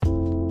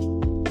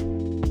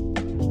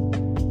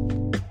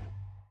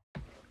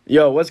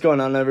Yo, what's going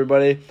on,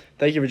 everybody?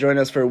 Thank you for joining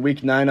us for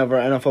Week 9 of our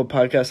NFL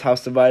podcast,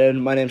 House Divided.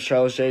 My name's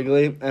Charles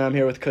Jagley, and I'm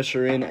here with Kush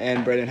Shireen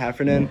and Brandon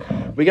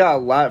Heffernan. We got a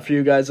lot for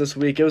you guys this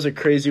week. It was a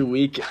crazy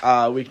week,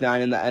 Week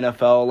 9 in the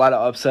NFL. A lot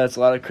of upsets,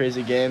 a lot of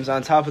crazy games.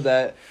 On top of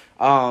that,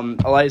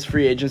 Elias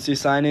free agency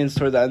signings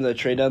toward the end of the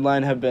trade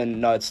deadline have been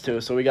nuts,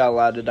 too, so we got a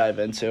lot to dive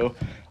into.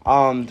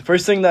 The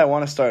first thing that I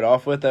want to start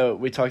off with that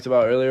we talked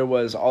about earlier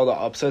was all the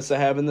upsets that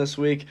happened this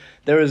week.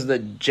 There was the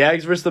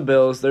Jags versus the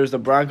Bills. There was the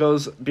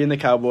Broncos beating the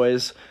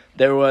Cowboys.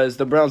 There was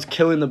the Browns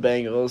killing the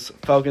Bengals,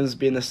 Falcons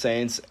beating the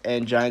Saints,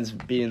 and Giants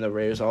beating the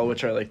Raiders, all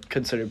which are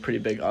considered pretty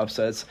big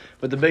upsets.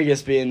 But the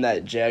biggest being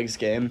that Jags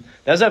game.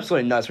 That was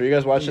absolutely nuts. Were you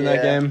guys watching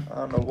that game? I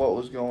don't know what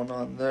was going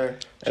on there.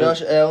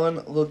 Josh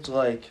Allen looked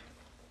like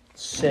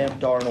Sam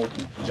Darnold.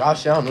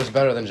 Josh Allen was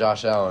better than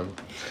Josh Allen.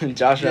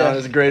 Josh Allen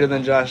is greater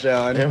than Josh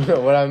Allen.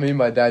 What I mean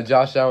by that,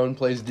 Josh Allen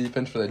plays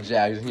defense for the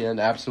Jags, and he had an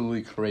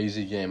absolutely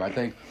crazy game. I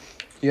think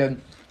he had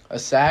a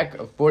sack,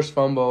 a forced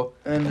fumble,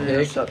 and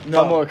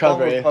fumble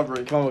recovery,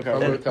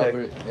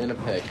 and a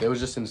pick. It was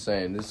just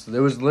insane. It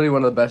was literally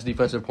one of the best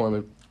defensive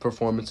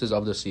performances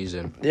of the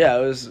season. Yeah,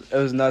 it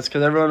was nuts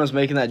because everyone was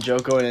making that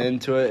joke going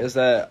into it. Is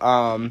that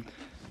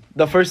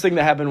the first thing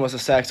that happened was a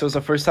sack. So it was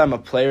the first time a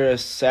player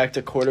has sacked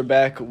a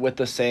quarterback with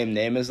the same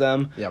name as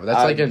them. Yeah, but that's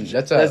like an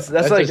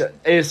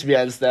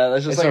ESPN stat.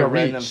 That's just like a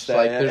random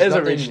stat. It's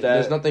a reach stat.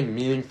 There's nothing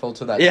meaningful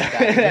to that. Yeah,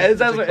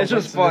 stat. it's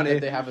just funny.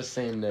 That they have the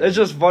same name. It's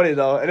just funny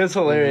though, and it's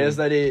hilarious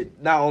that he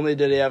not only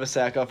did he have a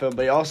sack off him,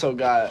 but he also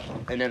got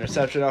an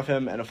interception off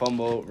him and a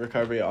fumble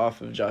recovery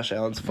off of Josh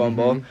Allen's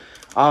fumble.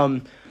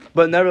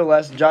 But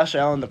nevertheless, Josh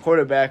Allen, the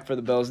quarterback for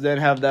the Bills,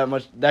 didn't have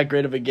that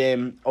great of a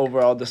game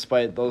overall,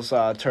 despite those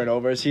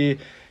turnovers. He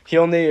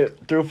only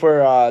threw for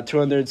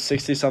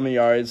 260-something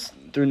yards,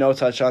 threw no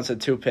touchdowns,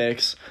 had 2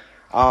 picks,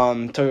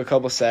 took a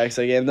couple sacks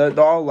that game.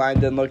 The all-line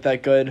didn't look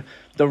that good.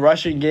 The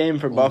rushing game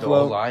for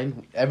Buffalo. The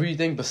O-line,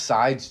 everything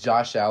besides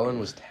Josh Allen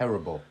was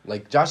terrible.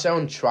 Josh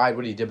Allen tried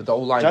what he did, but the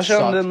O-line Josh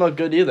Allen didn't look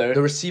good either.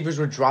 The receivers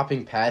were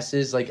dropping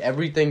passes.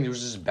 Everything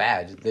was just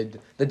bad.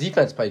 The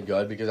defense played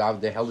good because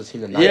they held the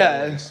team to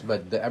 9 points,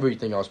 but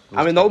everything else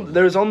was terrible.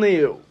 There was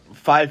only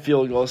 5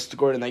 field goals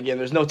scored in that game.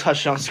 There's no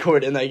touchdown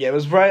scored in that game. It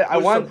was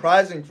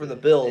surprising for the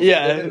Bills.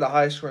 Yeah, they've been the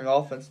highest scoring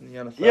offense in the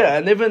NFL. Yeah,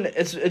 and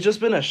it's just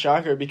been a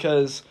shocker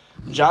because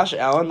Josh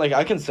Allen,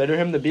 I consider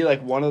him to be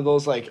one of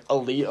those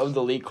elite of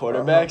the league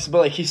quarterbacks,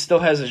 but he still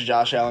has his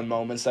Josh Allen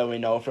moments that we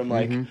know from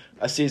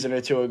a season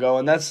or two ago,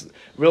 and that's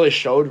really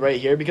showed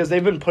right here because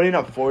they've been putting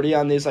up 40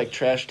 on these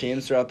trash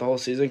teams throughout the whole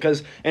season.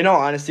 Because in all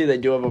honesty, they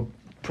do have a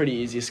pretty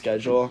easy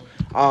schedule,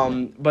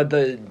 but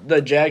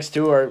the Jags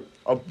too are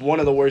one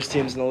of the worst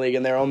teams in the league,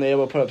 and they're only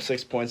able to put up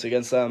 6 points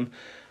against them.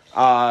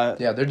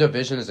 Their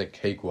division is a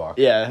cakewalk.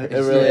 Yeah, it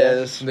really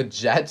is. The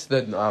Jets,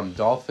 the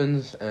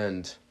Dolphins,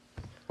 and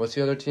what's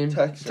the other team?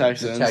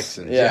 Texans. The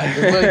Texans. Yeah.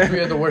 They're really 3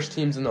 of the worst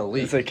teams in the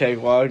league. It's a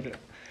cakewalk.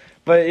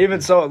 But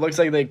even so, it looks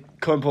like they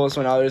couldn't pull this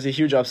one out. There's a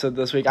huge upset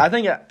this week. I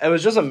think it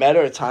was just a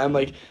matter of time.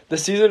 The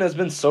season has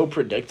been so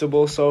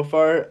predictable so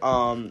far.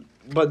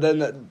 But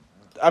then,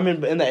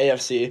 in the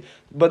AFC.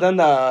 But then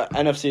the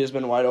NFC has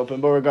been wide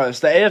open. But regardless,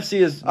 the AFC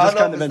is just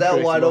kind of been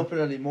that wide open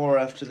anymore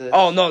after this.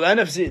 Oh, no, the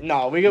NFC...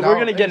 No, we're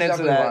going to get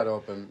into that. Wide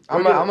open.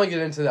 I'm going to get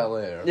into that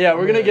later. Yeah,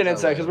 we're going to get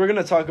into that because we're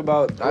going to talk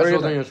about... I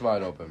still think it's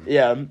wide open.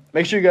 Yeah,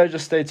 make sure you guys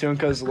just stay tuned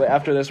because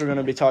after this, we're going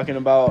to be talking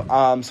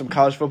about some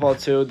college football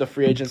too, the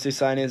free agency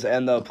signings,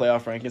 and the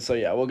playoff rankings. So,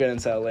 yeah, we'll get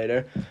into that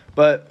later.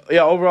 But,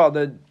 yeah, overall,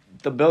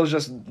 the Bills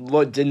just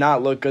did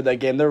not look good that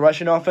game. Their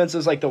rushing offense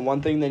is the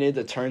one thing they need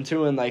to turn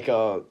to in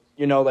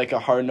a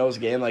hard-nosed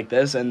game like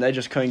this, and they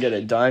just couldn't get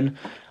it done.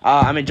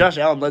 Josh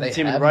Allen led the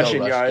team in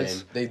rushing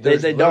yards. They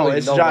don't.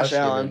 It's Josh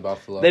Allen.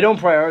 They don't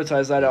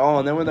prioritize that at all,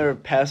 and then when their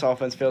pass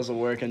offense fails to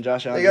work and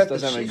Josh Allen just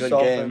doesn't have a good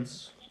game.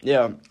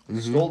 Yeah.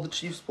 Stole the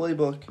Chiefs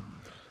playbook.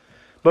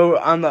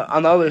 But on the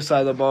other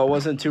side of the ball, it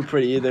wasn't too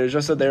pretty either. It's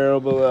just that they were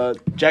able to...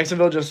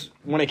 Jacksonville just,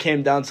 when it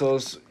came down to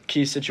those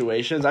key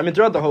situations...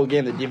 throughout the whole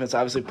game, the defense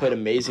obviously played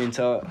amazing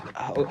to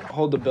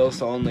hold the Bills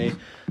to only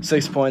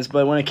 6 points.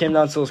 But when it came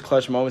down to those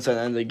clutch moments at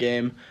the end of the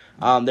game,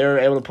 they were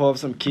able to pull up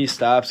some key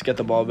stops, get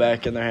the ball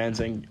back in their hands,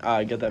 and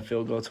get that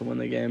field goal to win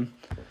the game.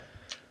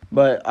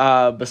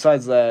 But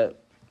besides that,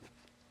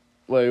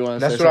 what do you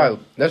want to say?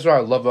 That's what I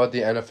love about the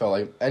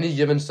NFL. Any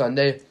given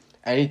Sunday...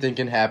 anything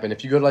can happen.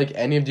 If you go to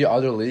any of the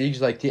other leagues,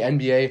 like the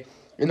NBA,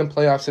 in the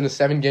playoffs in a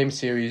 7-game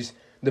series,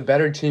 the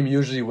better team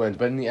usually wins.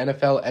 But in the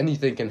NFL,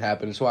 anything can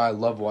happen. That's why I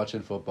love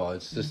watching football.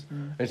 It's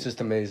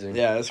just amazing.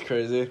 Yeah, it's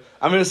crazy.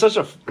 It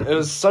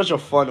was such a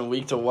fun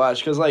week to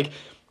watch because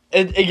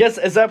It gets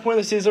at that point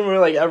in the season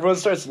where everyone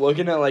starts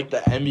looking at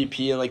the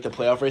MVP and the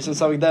playoff race and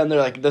stuff like that, and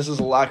they're this is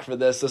a lock for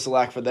this is a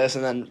lock for this,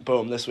 and then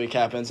boom, this week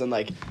happens, and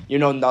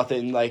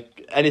nothing,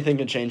 anything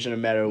can change in a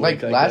matter of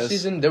week. Last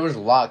season, there was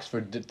locks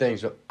for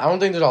things. I don't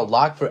think there's a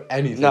lock for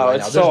anything. No, right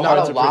it's now. so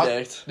hard to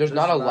predict. There's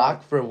not a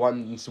lock for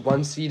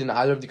one seed in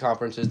either of the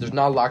conferences. There's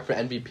not a lock for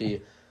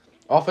MVP.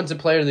 Offensive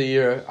Player of the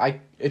Year,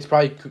 it's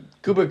probably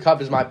Cooper Kupp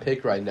is my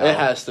pick right now. It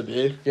has to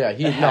be. Yeah,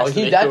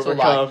 that's a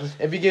lock.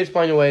 If he keeps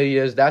playing the way he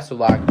is, that's a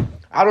lock.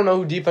 I don't know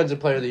who defensive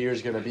player of the year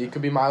is going to be. It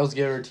could be Myles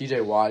Garrett or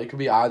T.J. Watt. It could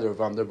be either of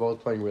them. They're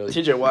both playing really.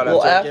 TJ Watt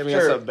Well, after the game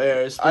against after- the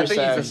Bears. I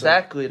think he's the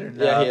sack leader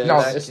now. Yeah, he is.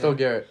 No, That it's still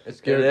Garrett.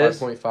 It's Garrett It is?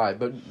 5.5.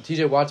 But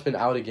T.J. Watt's been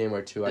out a game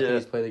or two. I think Yeah.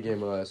 he's played a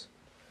game or less.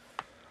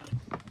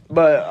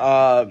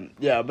 But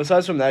yeah,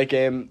 besides from that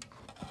game,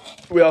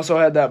 we also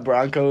had that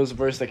Broncos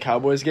versus the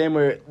Cowboys game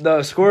where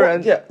the score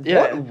What,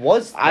 what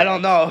was that? I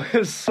don't know. It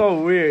was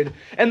so weird.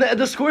 And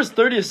the score is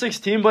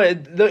 30-16,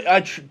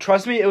 but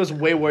trust me, it was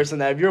way worse than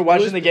that. If you're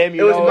watching the game,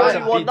 you it was know it's a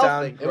 91-0.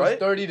 beatdown. It Right?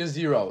 was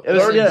 30-0. It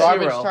was During 30-0.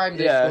 garbage time,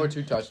 they Yeah. scored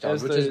 2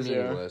 touchdowns, It which was is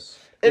 30-0. meaningless.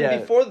 And Yeah.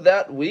 before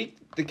that week,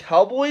 the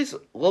Cowboys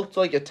looked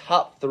like a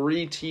top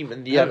 3 team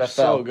in the They're NFL.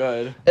 so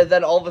good. And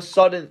then all of a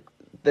sudden,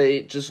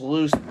 they just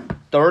lose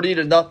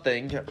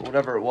 30-0,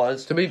 whatever it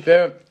was, To be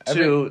fair,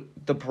 to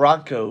the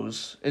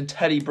Broncos and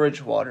Teddy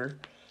Bridgewater.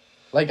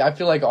 I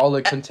feel like all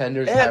the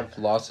contenders and- have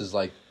losses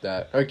like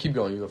that. Or keep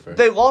going, you go first.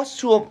 They lost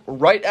to him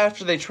right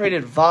after they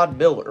traded Von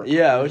Miller.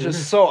 Yeah, which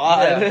is so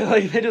odd. Yeah.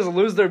 Like they just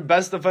lose their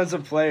best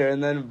defensive player,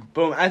 and then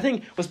boom. I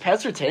think was Pat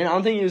Surtain. I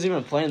don't think he was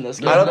even playing this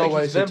game. I don't no think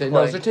way he's been Surtain.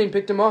 No, playing. Surtain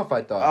picked him off,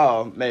 I thought.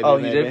 Oh, maybe. Oh,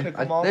 you maybe. did pick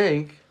I him off?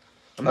 think.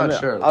 I'm not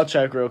sure. I'll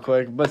check real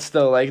quick, but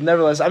still,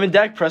 nevertheless, I mean,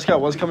 Dak Prescott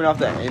was coming off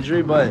that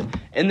injury, but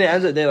in the end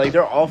of the day,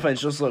 their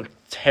offense just looked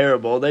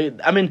terrible.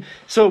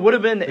 So it would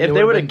have been if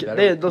they would have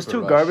they had those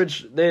two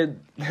garbage they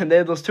had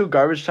those 2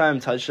 garbage time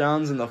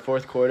touchdowns in the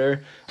fourth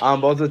quarter,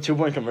 both with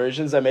 2-point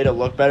conversions that made it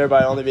look better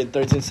by only being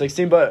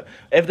 13-16. But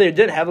if they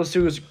didn't have those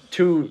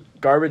two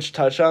garbage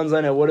touchdowns,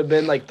 then it would have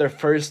been their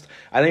first.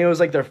 I think it was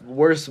their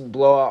worst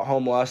blowout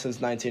home loss since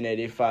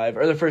 1985,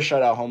 or their first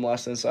shutout home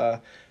loss since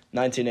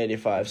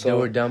 1985. So they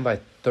were down by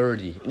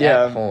 30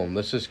 Yeah. at home.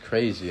 That's just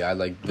crazy.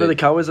 for the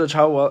Cowboys, that's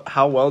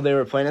how well they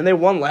were playing, and they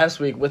won last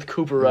week with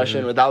Cooper Rush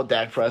and without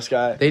Dak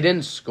Prescott. They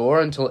didn't score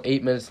until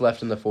 8 minutes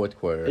left in the fourth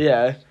quarter.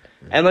 Yeah,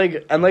 and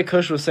like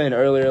Kush was saying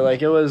earlier,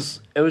 it was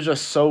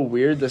just so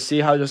weird to see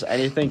how just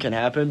anything can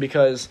happen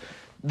because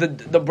the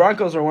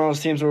Broncos are one of those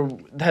teams where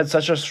had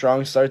such a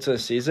strong start to the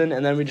season,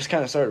 and then we just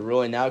kind of started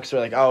ruling out because we're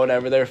like, oh,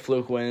 whatever, they're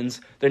fluke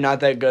wins. They're not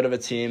that good of a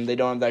team. They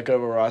don't have that good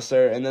of a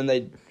roster, and then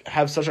they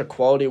have such a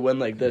quality win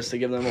like this to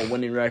give them a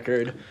winning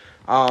record,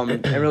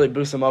 and really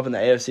boost them up in the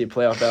AFC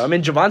playoff battle. I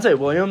mean, Javonte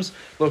Williams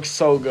looks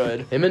so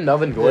good. Him and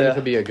Melvin Gordon Yeah.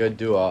 could be a good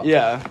duo.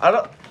 Yeah,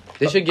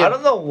 They should I get.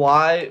 don't know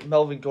why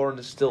Melvin Gordon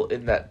is still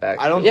in that back.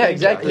 I don't Yeah, think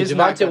exactly. he's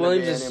not Javonte gonna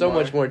Williams be is so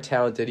anymore. much more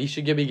talented. He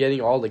should be getting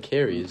all the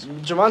carries.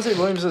 Javonte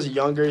Williams is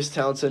younger, he's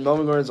talented.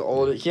 Melvin Gordon's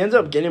old. He ends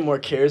up getting more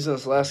carries in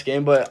this last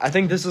game, but I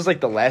think this is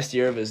the last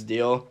year of his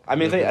deal. I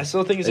mean, I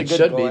still think he's a It good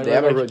should be. goal They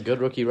have line, a good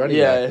rookie running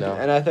yeah, back now.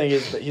 and I think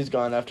he's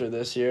gone after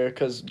this year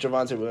because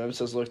Javonte Williams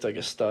has looked like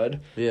a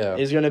stud. Yeah.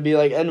 He's going to be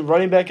and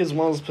running back is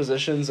one of those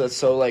positions that's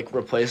so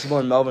replaceable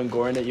in Melvin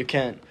Gordon that you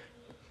can't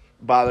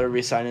bother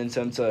re-signing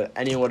him to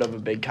anyone of a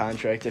big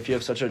contract if you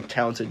have such a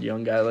talented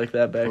young guy like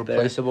that back there.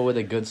 Replaceable with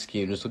a good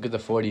scheme. Just look at the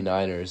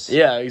 49ers.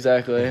 Yeah,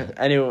 exactly.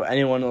 Any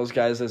one of those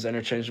guys is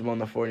interchangeable in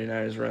the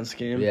 49ers run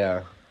scheme.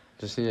 Yeah.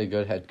 Just need a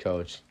good head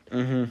coach.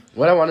 Mm-hmm.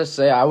 What I want to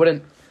say, I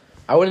wouldn't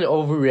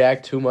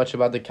overreact too much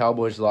about the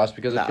Cowboys' loss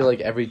because I feel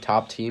like every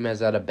top team has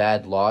had a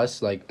bad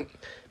loss.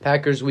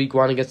 Packers week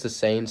 1 against the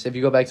Saints. If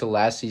you go back to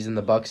last season,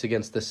 the Bucks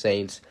against the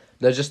Saints.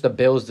 There's just the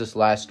Bills this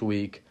last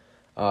week.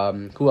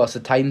 Who else? The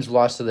Titans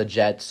lost to the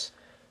Jets.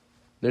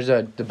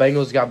 The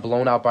Bengals got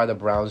blown out by the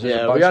Browns. There's a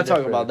Yeah, bunch we gotta of talk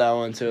different- about that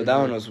one too. That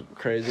one was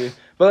crazy.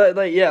 But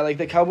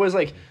the Cowboys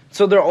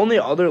so their only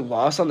other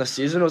loss on the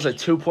season was a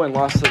 2-point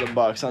loss to the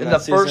Bucks on In that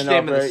the first season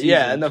game of the opener. season,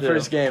 Yeah, in the too.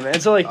 first game,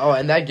 and so Oh,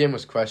 and that game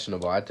was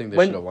questionable. I think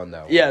they should have won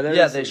that one. yeah,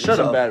 Yeah, they should should've.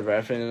 some bad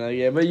refereeing in that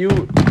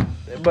game.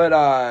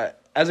 But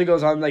as it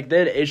goes on, they had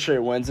 8 straight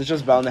wins. It's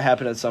just bound to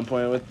happen at some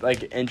point with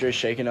injuries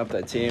shaking up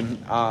that team.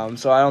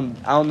 So I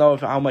don't know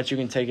how much you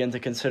can take into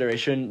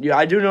consideration. Yeah,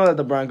 I do know that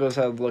the Broncos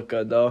have looked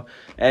good though,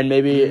 and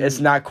maybe it's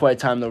not quite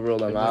time to rule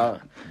them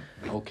out.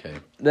 Okay.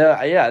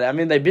 I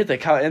mean, they beat the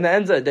Cow. In the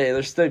end of the day,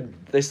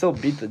 they still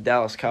beat the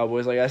Dallas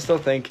Cowboys. I still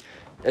think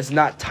it's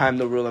not time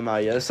to rule them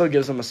out yet. It still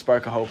gives them a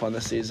spark of hope on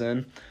the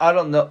season. I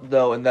don't know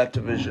though in that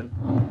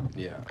division.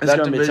 Yeah. It's That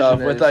gonna be division tough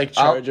with is-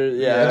 Chargers.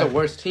 They're Yeah, the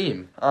worst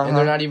team. Uh-huh. And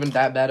they're not even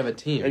that bad of a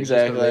team.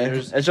 exactly.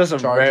 It's just a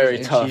Chargers, very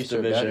and tough Chiefs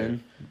are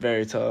division.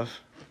 Very tough.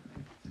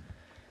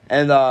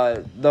 And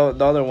the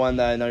other one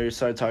that I know you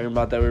started talking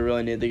about that we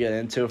really need to get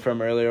into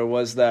from earlier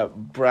was that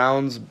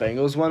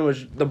Browns-Bengals one,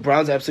 which the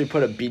Browns absolutely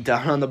put a beat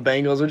down on the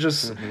Bengals, which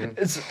is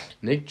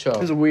Nick Chubb.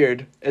 it's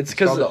weird. It's It's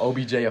called because the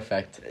OBJ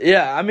effect.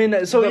 yeah, I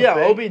mean, so The yeah,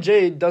 Beng-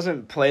 OBJ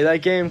doesn't play that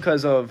game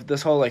because of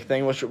this whole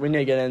thing, which we need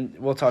to get in.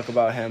 We'll talk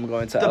about him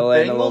going to The LA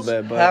in a little Bengals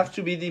bit, but have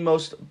to be the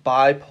most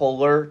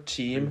bipolar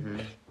team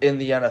in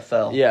the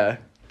NFL. yeah,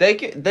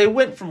 They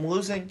went from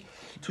losing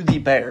to the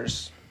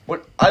Bears.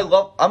 What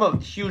I'm a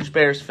huge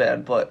Bears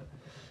fan, but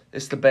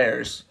it's the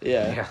Bears.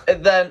 yeah,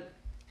 And then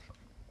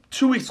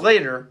 2 weeks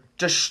later,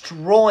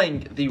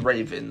 destroying the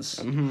Ravens,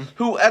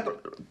 who at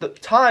the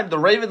time the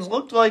Ravens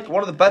looked like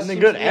one of the best And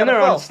teams they're good, in the and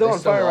they're NFL. still on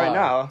still fire are. right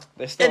now.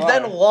 They still And are.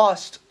 then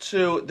lost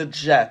to the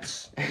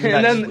Jets.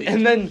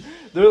 and then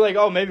they're like,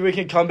 oh, maybe we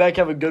can come back,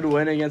 have a good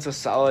win against a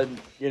solid,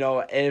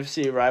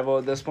 AFC rival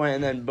at this point,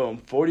 and then boom,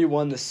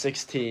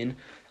 41-16,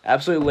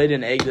 absolutely laid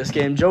an egg this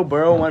game. Joe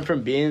Burrow went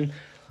from being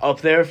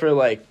up there for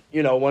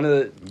one of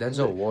the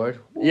Denzel Ward.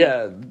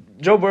 yeah.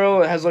 Joe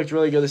Burrow has looked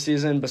really good this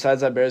season.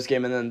 Besides that Bears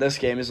game, and then this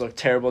game he's looked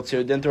terrible too.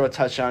 Didn't throw a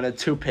touchdown, had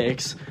 2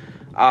 picks.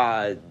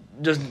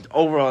 Just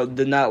overall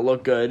did not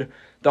look good.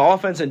 The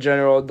offense in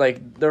general,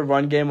 their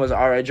run game was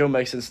all right. Joe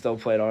Mixon still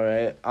played all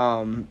right.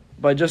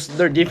 But just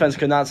their defense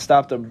could not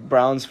stop the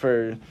Browns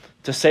to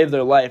save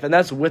their life, and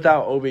that's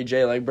without OBJ.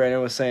 Like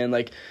Brandon was saying,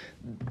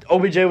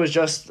 OBJ was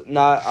just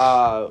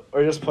not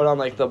or just put on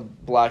the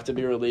block to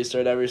be released or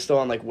whatever. He's still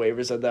on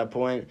waivers at that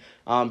point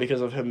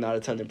because of him not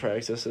attending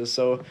practices.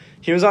 So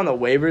he was on the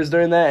waivers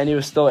during that, and he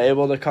was still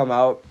able to come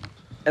out.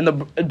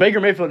 And Baker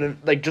Mayfield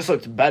just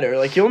looked better.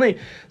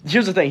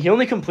 Here's the thing, he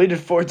only completed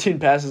 14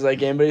 passes that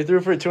game, but he threw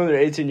for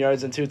 218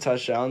 yards and 2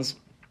 touchdowns.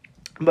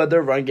 But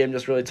their run game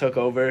just really took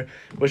over,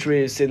 which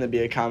we've seen to be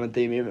a common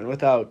theme even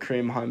without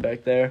Kareem Hunt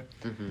back there.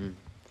 Mm-hmm.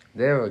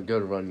 They have a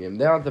good run game.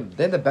 They're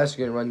the best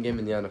run game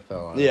in the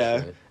NFL. Honestly.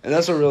 Yeah, and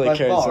that's what really By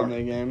carries far. in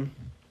the game.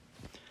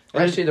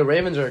 Actually, the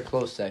Ravens are a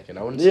close second.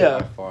 I wouldn't say Yeah.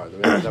 by far. The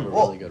Ravens have a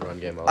really good run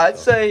game. Also. I'd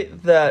say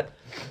that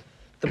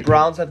the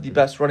Browns have the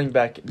best running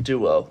back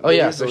duo. Oh,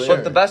 yeah, for But sure.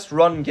 the best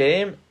run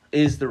game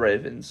is the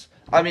Ravens.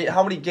 I mean,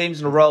 how many games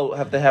in a row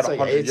have they had It's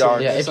 100 18.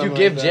 yards? Yeah, if you something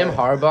give like Jim that.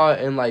 Harbaugh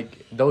and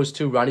those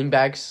 2 running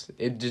backs,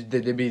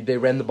 they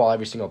ran the ball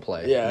every single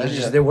play. Yeah.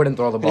 They wouldn't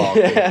throw the ball.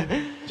 Yeah.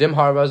 Jim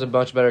Harbaugh's a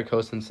much better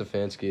coach than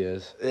Stefanski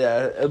is.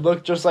 Yeah, it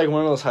looked just like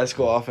one of those high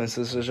school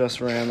offenses that just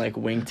ran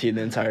wing tee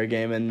the entire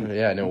game and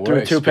Yeah, no threw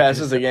works. 2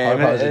 passes a game.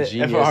 Harbaugh's a If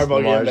genius. Harbaugh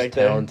getting Lamar's back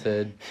there.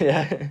 talented.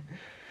 Yeah.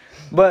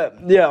 But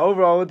yeah,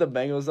 overall with the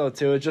Bengals though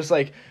too, it's just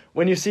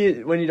when you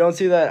don't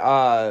see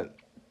that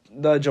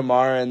the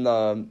Jamar and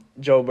the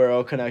Joe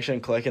Burrow connection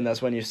click, and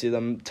that's when you see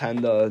them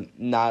tend to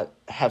not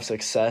have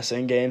success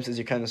in games, as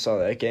you kind of saw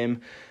that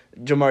game.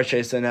 Jamar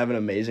Chase didn't have an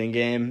amazing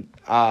game,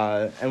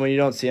 and when you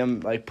don't see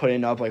him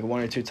putting up 1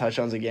 or 2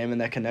 touchdowns a game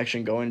and that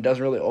connection going, it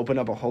doesn't really open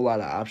up a whole lot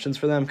of options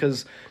for them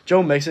because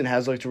Joe Mixon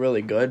has looked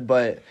really good,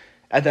 but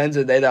at the end of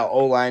the day, that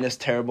O-line is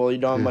terrible. You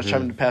don't have much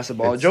time to pass the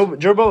ball. Joe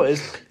Burrow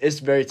is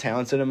very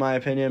talented in my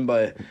opinion,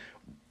 but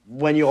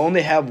when you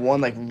only have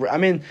one,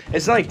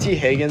 it's not like T.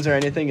 Higgins or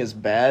anything is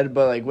bad,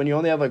 but when you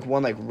only have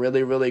one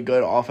really really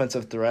good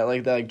offensive threat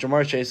like that,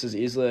 Jamar Chase is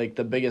easily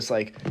the biggest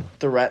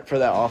threat for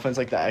that offense,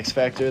 the X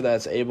factor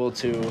that's able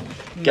to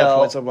get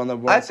points up on the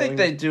board. I think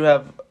they do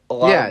have a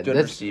lot Yeah, of good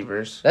that's-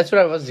 receivers. That's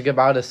what I was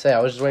about to say. I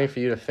was just waiting for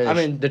you to finish. I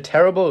mean,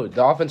 the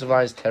offensive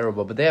line is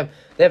terrible, but they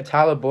have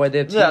Tyler Boyd, they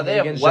have T. They have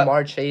Higgins, wep-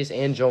 Jamar Chase,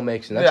 and Joe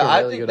Mixon. That's Yeah, a I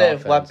really think good they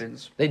offense. have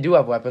weapons. They do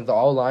have weapons. The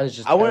all-line is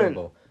just I wouldn't-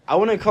 terrible. I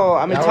wouldn't call.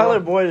 I mean, Yeah, Tyler well-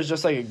 Boyd is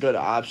just a good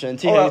option.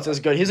 T. Oh, Higgins is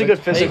good. He's a good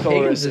physical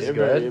Higgins is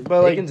receiver, good.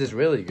 but Higgins is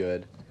really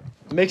good.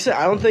 Mixon.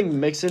 I don't think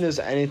Mixon is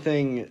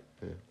anything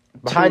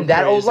Behind too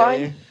that crazy.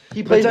 O-line,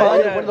 he plays But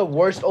behind yeah. one of the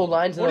worst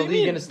O-lines in What the do you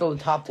league mean? and is still the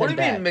top 10 What do you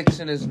back. mean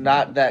Mixon is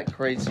not that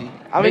crazy?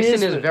 I mean, Mixon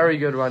he's is a very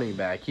good running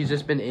back. He's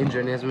just been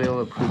injured and hasn't been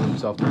able to prove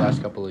himself the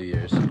last couple of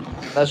years.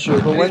 That's true.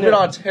 But He's when been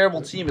on a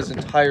terrible team his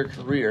entire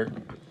career.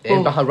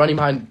 And running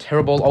behind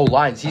terrible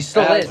O-lines. He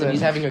still Has is, and been.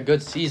 he's having a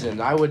good season.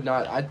 I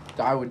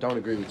don't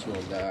agree with you on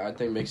that. I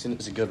think Mixon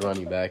is a good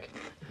running back.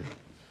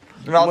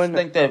 And I also When-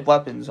 think they have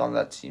weapons on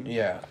that team.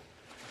 Yeah.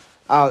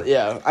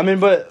 Yeah, I mean,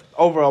 but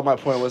overall, my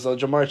point was though,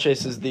 Jamar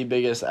Chase is the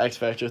biggest X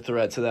factor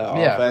threat to that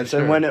Yeah, for offense,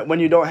 sure. and when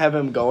you don't have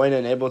him going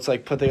and able to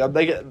put things up,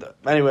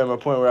 anyway, my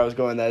point where I was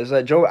going that is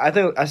that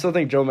I still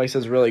think Joe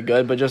Mixon is really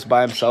good, but just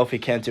by himself he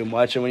can't do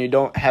much, and when you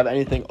don't have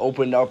anything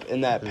opened up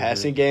in that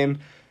passing game,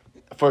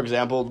 for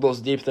example,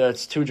 those deep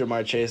threats to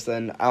Jamar Chase,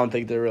 then I don't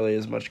think there really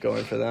is much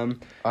going for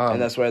them,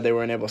 and that's why they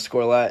weren't able to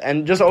score a lot.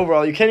 And just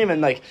overall, you can't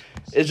even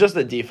it's just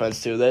the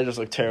defense too. They just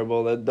look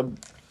terrible.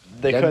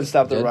 They couldn't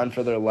stop the run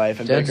for their life.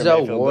 And Baker Denzel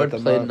Mayfield Ward lit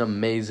them played up. an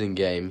amazing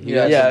game. He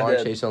Yeah, had yeah, Jamar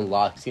did. Chase on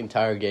lock the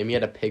entire game. He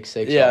had a pick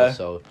six Yeah.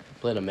 also.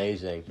 Played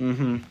amazing.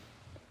 Mm-hmm.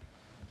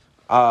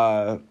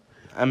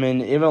 I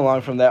mean, even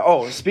along from that.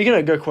 Oh, speaking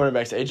of good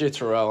cornerbacks, AJ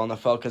Terrell on the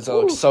Falcons that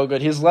looks so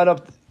good. He's led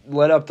up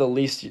the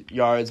least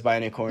yards by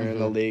any corner in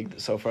the league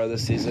so far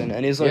this season,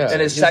 and he's looked Yeah. In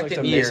his he's looked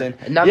second year. amazing.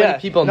 And not Yeah, many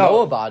people no.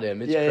 know about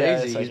him. It's Yeah,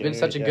 crazy. He's second been year,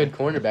 such a yeah. good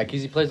cornerback.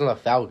 He plays on the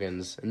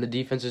Falcons, and the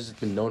defense has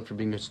been known for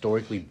being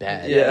historically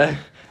bad. Yeah.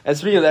 And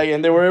speaking of that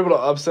game, they were able to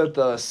upset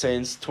the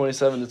Saints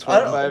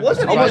 27-25.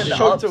 Wasn't Almost even an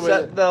choked to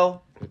upset win.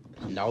 though.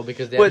 No,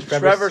 because they With had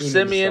Trevor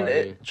Siemian Siemian,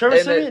 starting. Trevor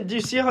And Siemian, do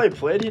you see how he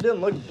played? He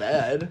didn't look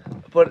bad.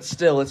 But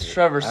still, it's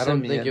Trevor I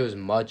don't Siemian. think it was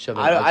much of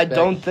an I upset.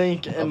 don't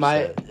think it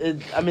might.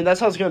 I mean, that's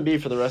how it's going to be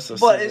for the rest of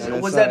the But season.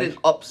 It's was not that an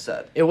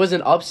upset? It was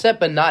an upset,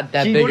 but not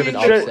that He- big what of do an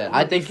you think upset. Would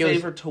I be think it was.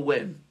 favored to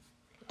win.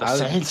 the I-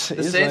 Saints?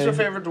 The Saints were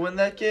favored to win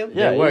that game.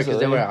 Yeah, They were because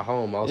they easily. were at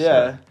home also.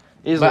 Yeah.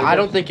 Easily. But I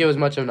don't think it was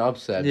much of an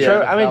upset.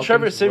 Yeah. I mean,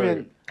 Trevor Falcons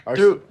Siemian are-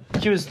 threw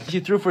he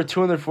threw for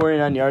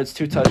 249 yards,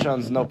 2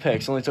 touchdowns, no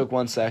picks. Only took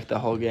 1 sack the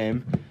whole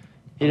game.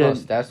 He No,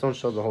 didn't. stats don't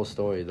show the whole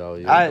story though.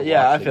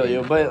 I feel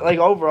you, but like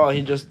overall,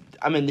 he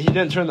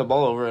didn't turn the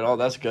ball over at all.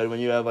 That's good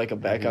when you have like a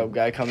backup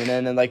guy coming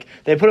in, and like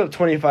they put up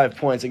 25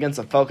 points against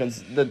the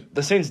Falcons.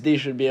 The Saints D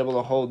should be able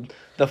to hold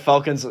the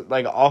Falcons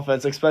like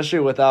offense, especially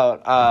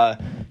without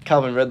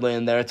Calvin Ridley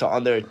in there to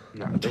under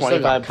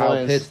 25 Kyle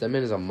points. Pitts, that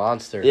man is a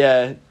monster.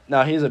 Yeah,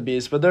 no, he's a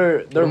beast, but their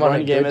Put him on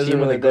run a game good isn't team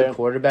with really a good there.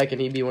 quarterback,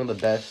 and he'd be one of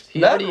the best. He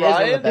Matt already is one of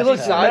Ryan, the best.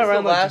 looks- guys. Matt besides the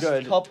Ryan looks last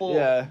good. couple,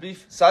 Yeah.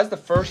 besides the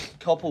first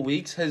couple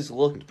weeks, has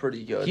looked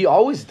pretty good. He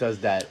always does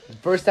that.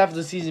 First half of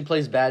the season he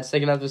plays bad.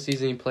 Second half of the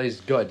season he plays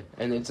good,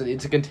 and it's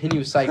a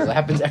continuous cycle. It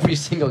happens every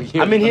single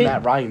year. I mean, the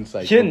Matt Ryan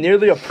cycle. He had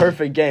nearly a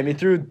perfect game. He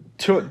threw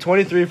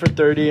 23 for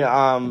 30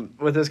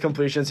 with his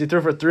completions. He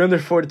threw for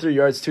 343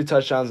 yards, 2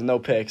 touchdowns, no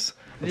picks.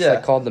 It's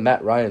like called the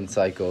Matt Ryan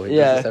cycle. He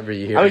does this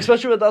every year. I mean,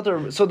 especially without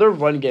their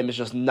run game is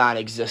just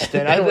non-existent.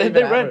 They don't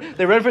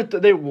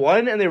even they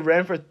won and they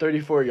ran for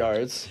 34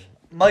 yards.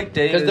 Mike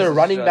Davis. Because their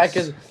running back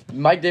just- is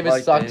Mike Davis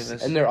Mike sucks,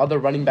 Davis. and their other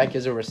running back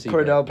is a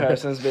receiver. Cordell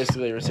Patterson's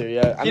basically a receiver.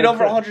 Yeah, He had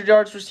over 100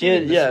 yards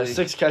receiving. He had, this week.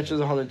 6 catches,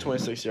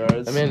 126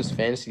 yards. That man is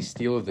fantasy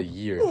steal of the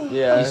year.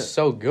 Yeah. He's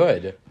so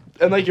good.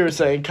 And like you were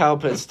saying, Kyle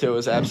Pitts too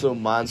was an absolute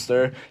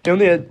monster. He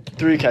only had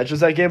 3 catches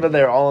that game, but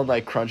they were all in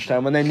like crunch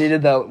time when they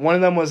needed that. One of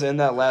them was in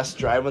that last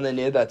drive when they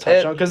needed that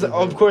touchdown. Because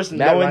of course,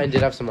 Matt Ryan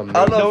did have some amazing.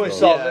 I don't know if you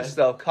saw Yeah. this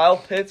though. Kyle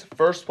Pitts,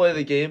 first play of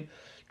the game,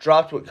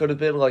 dropped what could have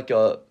been like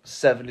a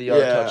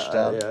 70-yard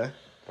touchdown. Yeah,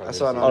 I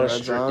saw it On on a red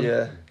street, zone.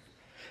 yeah.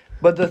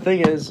 But the thing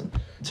is,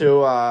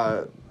 too,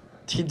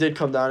 he did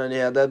come down and he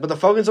had that. But the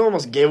Falcons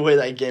almost gave away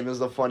that game is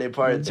the funny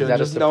part, too. Is that a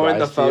Just knowing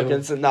the surprise to you?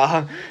 Falcons.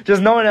 Nah,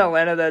 just knowing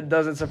Atlanta, that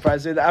doesn't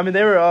surprise me. I mean,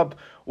 they were up,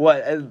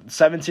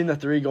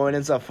 17-3 going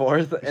into the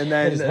fourth. And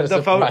then Is that a the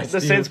surprise the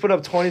to you? Saints put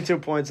up 22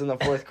 points in the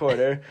fourth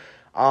quarter.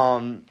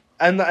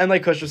 And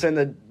like Kush was saying,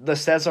 the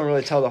stats don't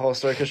really tell the whole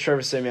story because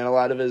Trevor Siemian, a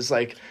lot of his,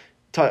 like,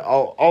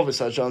 all of his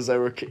touchdowns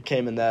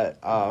came in that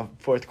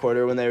fourth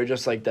quarter when they were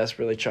just like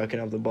desperately chucking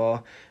up the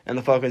ball, and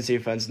the Falcons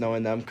defense,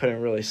 knowing them, couldn't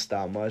really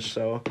stop much.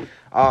 So,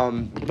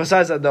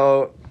 besides that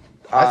though,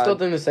 I still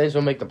think the Saints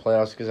will make the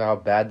playoffs because of how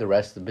bad the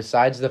rest.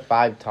 Besides the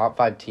top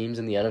 5 teams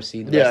in the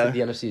NFC, the rest of the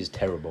NFC is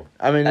terrible.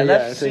 I mean,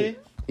 NFC.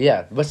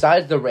 Yeah,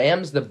 besides the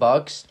Rams, the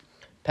Bucks,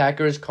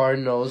 Packers,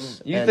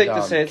 Cardinals, You and think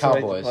the Saints will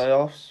Cowboys. make the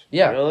playoffs?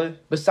 Yeah. Really?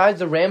 Besides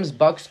the Rams,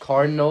 Bucks,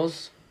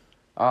 Cardinals,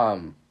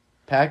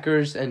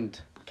 Packers, and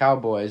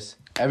Cowboys,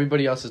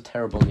 everybody else is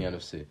terrible in the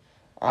NFC.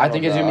 I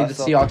think it's gonna be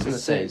the Seahawks and the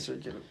Saints.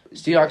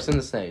 Seahawks and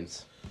the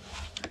Saints.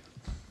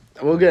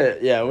 we need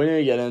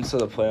to get into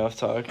the playoff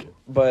talk,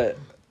 but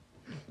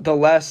the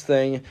last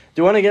thing, do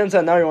you want to get into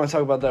that now, or you want to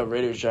talk about that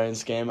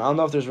Raiders-Giants game? I don't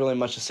know if there's really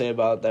much to say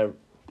about that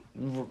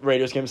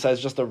Raiders game besides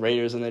just the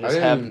Raiders, and they just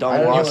have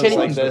dumb losses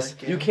like this.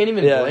 You can't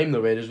even blame the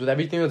Raiders with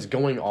everything that's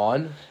going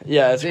on.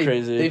 Yeah, it's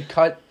crazy.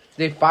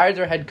 They fired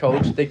their head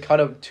coach. They cut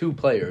up 2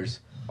 players.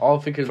 All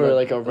because For of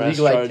like arrest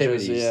legal charges,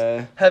 activities.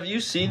 yeah. Have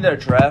you seen their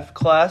draft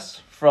class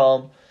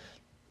from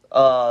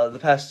the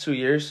past 2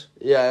 years?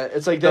 Yeah,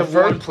 it's like they have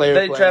one player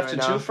They playing drafted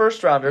right now. 2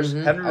 first-rounders.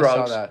 Mhm, Henry I saw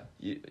Ruggs. that.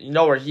 You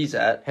know where he's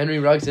at. Henry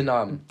Ruggs and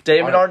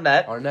David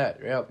Arnett.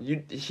 Arnett, yep.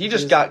 He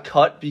just got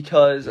cut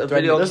because a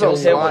video There's of a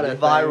him lot went of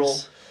viral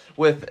things.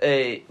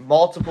 with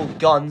multiple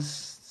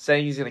guns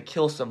saying he's going to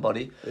kill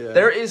somebody. Yeah.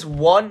 There is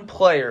one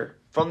player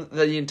from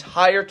the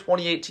entire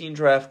 2018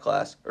 draft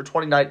class, or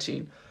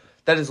 2019,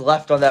 that is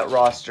left on that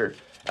roster.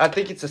 I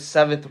think it's a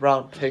 7th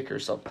round pick or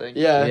something.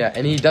 Yeah. Yeah,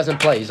 and he doesn't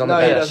play. He's on the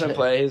No, bench. he doesn't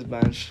play. He's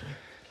benched.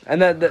 And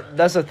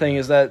that's the thing,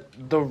 is that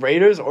the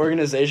Raiders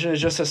organization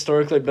has just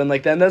historically been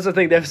like that. And that's the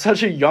thing. They have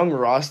such a young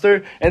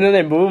roster, and then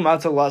they move them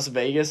out to Las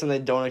Vegas, and they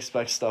don't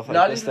expect stuff like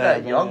Not this even to that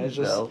happen. young, It's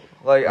just, though.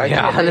 Like, I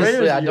Yeah, can't- honestly,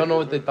 Raiders- I don't know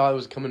what they thought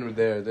was coming with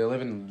there. They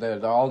live in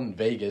they're all in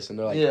Vegas and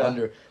they're like Yeah.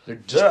 they're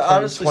just they're turning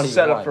honestly 21.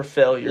 set up for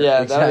failure.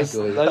 yeah,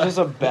 Exactly. that was just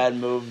a bad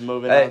move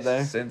moving Hey, out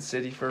there. Sin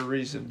City for a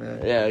reason,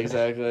 man. Yeah,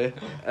 exactly.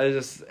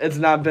 It's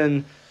not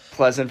been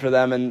pleasant for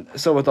them, and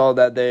so with all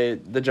that,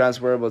 the Giants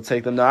were able to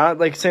take them down.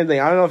 Like, same thing.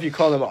 I don't know if you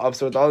call them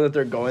upset with all that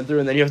they're going through,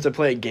 and then you have to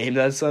play a game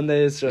that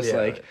Sunday. It's just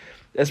like,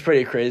 it's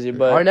pretty crazy.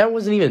 But Arnett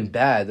wasn't even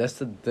bad. That's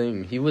the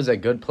thing. He was a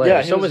good player.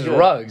 Yeah, he so was was good.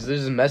 Ruggs. They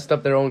just messed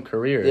up their own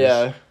careers.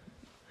 yeah.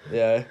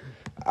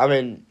 I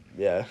mean,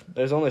 yeah.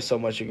 There's only so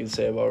much you can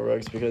say about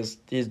Ruggs because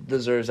he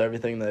deserves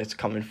everything that's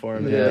coming for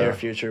him in the Yeah. near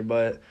future.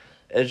 But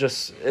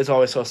it's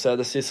always so sad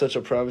to see such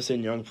a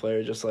promising young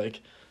player just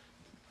like.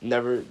 He's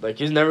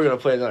never gonna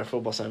play another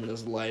football game in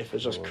his life.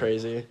 It's just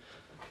crazy.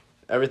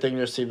 Everything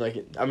just seemed like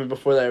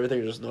before that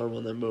everything was just normal,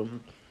 and then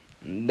boom,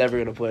 never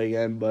gonna play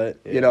again. But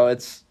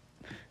it's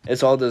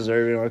all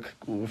deserving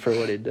for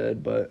what he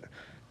did. But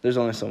there's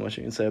only so much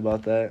you can say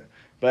about that.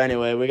 But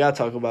anyway, we gotta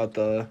talk about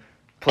the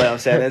playoff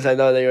standings. I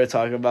know that you were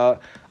talking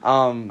about.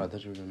 I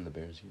thought you were doing the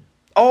Bears game.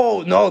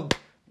 Oh no!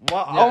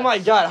 Wow. Yes. Oh my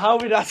God! How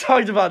have we not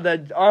talked about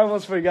that? I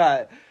almost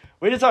forgot.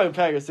 We did talk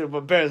Packers too,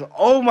 but Bears.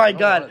 Oh my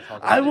God! wanna talk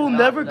about I will it.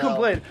 never No.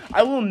 complain.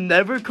 I will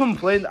never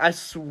complain. I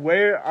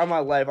swear on my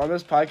life on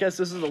this podcast,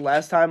 this is the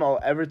last time I'll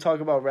ever talk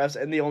about refs,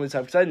 and the only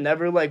time because I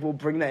never will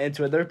bring that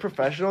into it. They're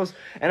professionals,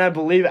 and I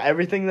believe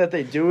everything that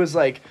they do is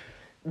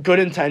good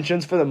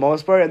intentions for the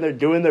most part, and they're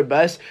doing their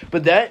best.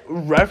 But that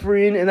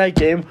refereeing in that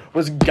game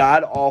was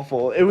god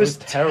awful. It was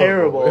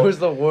terrible. It was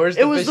the worst.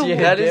 It was the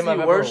officiated That is game the I've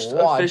ever worst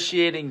watched.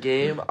 officiating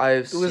game I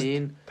have was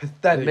seen,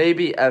 pathetic.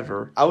 maybe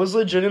ever. I was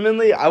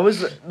legitimately,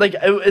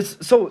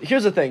 it's so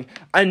here's the thing.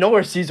 I know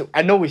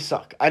we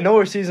suck. I know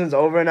our season's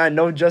over, and I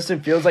know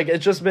Justin Fields,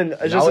 it's just a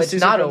It's season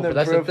not for them over. to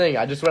That's prove. the thing.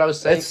 What I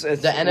was saying. It's-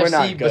 the we're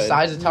not NFC, good.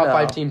 besides the top No.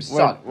 5 teams,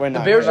 We're- suck. we're not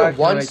the Bears good. are We're not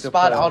gonna one make the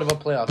spot playoffs. out of a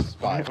playoff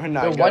spot. We're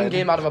not They're good. one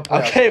game out of a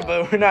playoff Okay, spot.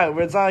 but we're not.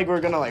 It's not like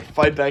we're gonna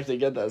fight back to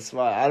get that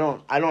spot. I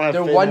don't have.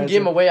 They're faith one in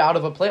game it. away out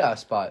of a playoff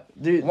spot.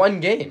 Dude. One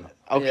game.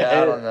 Okay,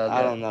 Yeah, I don't know I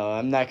that. don't know.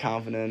 I'm not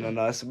confident in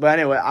us. But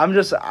anyway, I mean,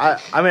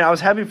 I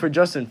was happy for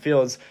Justin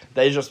Fields.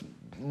 They just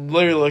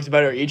literally looked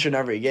better each and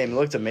every game. He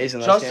looked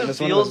amazing last game. Justin It's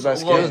one of his Fields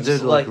best looks games.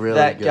 did look like really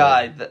that good.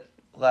 guy that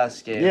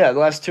last game. Yeah, the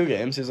last 2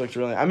 games he's looked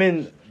really. I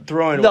mean,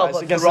 throwing No, wise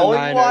but against the throwing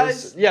Niners.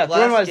 wise, Yeah,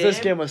 throwing last wise. This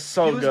game, game was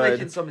so he was good.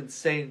 making some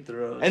insane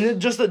throws.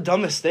 And just the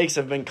dumb mistakes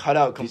have been cut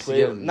out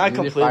completely. Not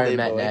completely,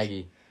 Matt but,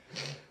 Nagy.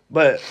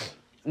 but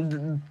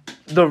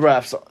the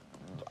refs.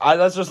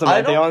 That's just the I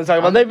main thing I don't- want to talk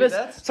about. I They think missed.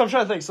 that's- So I'm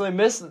trying to think. So they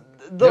missed.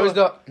 There was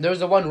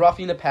the one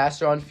roughing the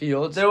passer on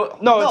Fields. There,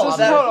 No, it's just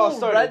that how it all whole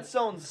started. red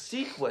zone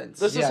sequence.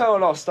 This is Yeah. how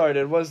it all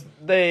started.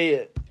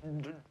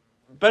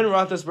 Ben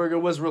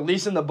Roethlisberger was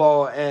releasing the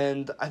ball,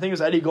 and I think it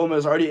was Eddie Goldman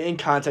was already in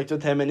contact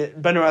with him,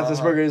 and Ben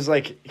Roethlisberger is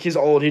he's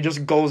old. He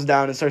just goes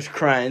down and starts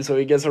crying, so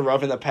he gets a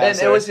rough in the and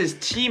passer. it was his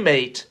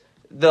teammate,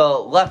 the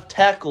left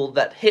tackle,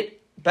 that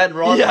hit Ben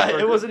Roethlisberger yeah,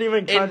 it wasn't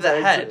even in contact.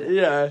 the head.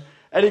 Yeah.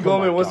 Eddie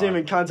Goldman my wasn't God. even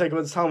in contact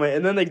with his helmet,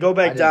 and then they go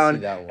back I didn't down, see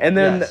that one. and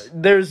then Yes.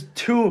 there's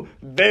 2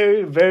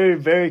 very, very,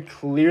 very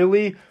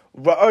clearly.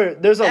 Or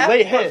there's a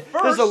late hit.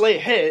 There's a first- late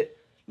hit.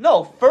 No,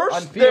 On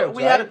first Fields,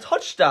 we had a right?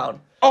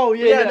 touchdown. Oh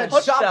We yeah, had yeah. a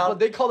touchdown, but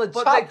they called it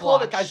but chop they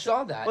called block. it I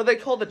saw that. But they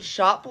called it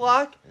chop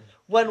block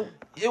when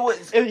it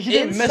was He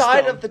didn't miss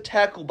inside them. of the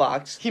tackle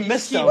box. He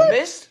missed He them.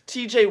 missed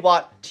T.J.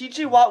 Watt.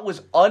 T.J. Watt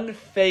was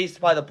unfazed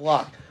by the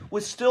block,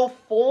 was still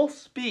full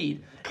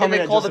speed, Coming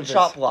and at they called it Justin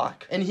chop Fields.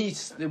 block.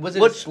 And was it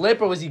What- a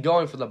slip or was he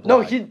going for the block?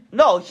 No, he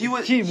No, he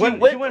was. He went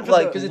for like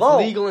the- because it's low,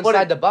 legal but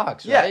inside it- the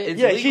box, Yeah, right?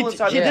 it's yeah, legal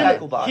inside he the didn't.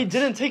 tackle box. He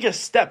didn't take a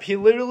step. He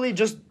literally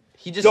just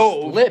He just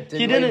dove. slipped. And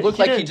He it didn't- looked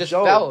he like he didn't just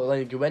dove. fell.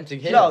 Like he went to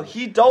hit No, him.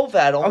 he dove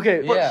at him.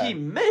 Okay. but Yeah. he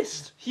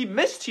missed. He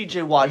missed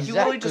T.J. Watt. He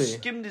literally just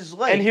Exactly. skimmed his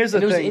leg. And here's the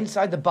And it was thing.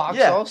 inside the box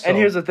Yeah, also. And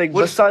here's the thing.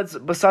 Which-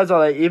 Besides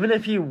all that, even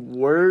if he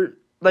were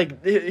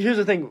here's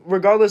the thing.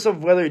 Regardless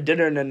of whether he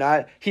did it or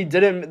not, he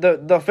didn't. The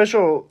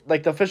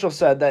official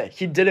said that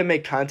he didn't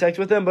make contact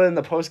with him. But in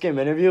the post game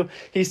interview,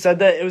 he said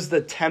that it was the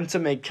attempt to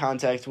make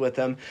contact with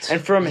him. And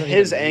from What does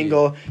his that mean?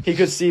 angle, he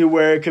could see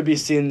where it could be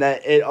seen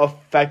that it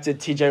affected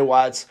T.J.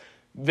 Watt's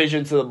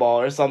vision to the ball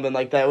or something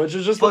like that, which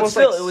is just the but most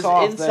still, it was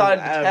soft inside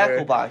thing the ever.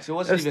 tackle box. It It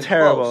wasn't was even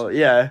terrible. close.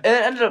 Yeah, And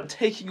it ended up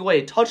taking away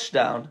a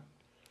touchdown.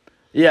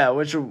 yeah,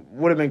 which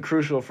would have been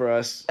crucial for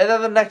us. And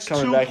then the next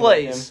Coming 2 back in that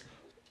plays,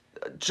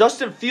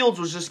 Justin Fields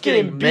was just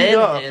Getting getting beat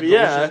up, manhandled.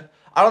 yeah.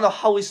 I don't know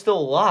how he's still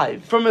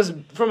alive. From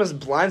his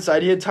blind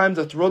side, he had time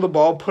to throw the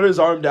ball, put his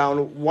arm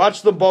down,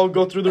 watch the ball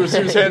go through the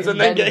receiver's hands, and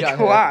then Then he get got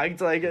hit.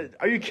 clocked. Like,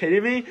 are you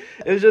kidding me?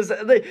 It was just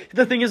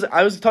the thing is,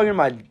 I was talking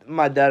to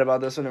my dad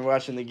about this when we were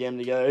watching the game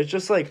together. It's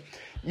just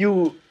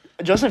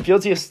Justin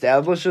Fields, he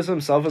establishes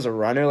himself as a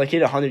runner. Like, he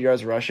had 100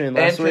 yards rushing And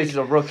last because week. he's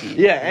a rookie.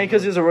 Yeah, and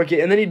because he's a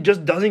rookie. And then he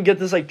just doesn't get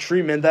this,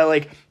 treatment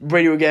that,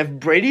 Brady would get. If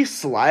Brady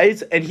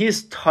slides and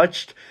he's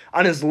touched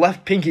on his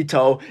left pinky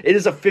toe, it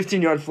is a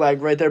 15-yard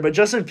flag right there. But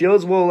Justin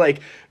Fields will,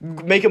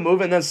 make a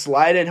move and then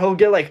slide, and he'll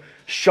get,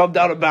 shoved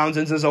out of bounds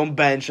into his own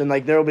bench, and,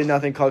 there will be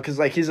nothing called because,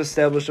 he's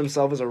established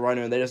himself as a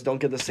runner, and they just don't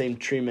get the same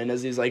treatment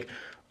as these,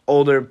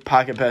 older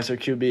pocket passer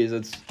QBs.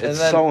 It's And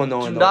then so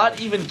annoying. Do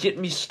not even get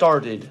me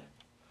started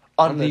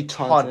on the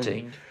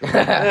taunting.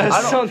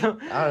 I don't He even-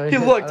 looked. I don't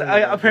even know what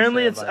to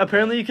Apparently, say it's about that.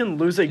 apparently you can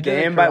lose a did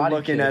a game by karate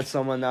looking kick. at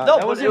someone. Now No,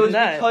 that but wasn't it was even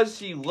that. because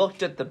he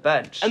looked at the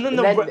bench. And then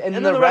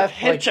And the ref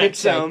hip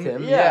checks him.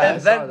 him. Yeah,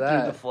 and then I saw threw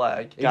that. the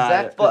flag. Got it.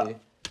 Exactly. But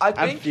I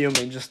I'm think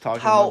fuming just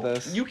talking how about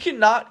this. you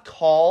cannot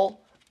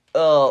call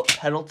a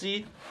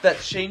penalty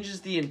that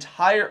changes the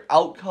entire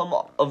outcome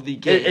of the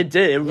game. It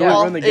did. It really Yeah.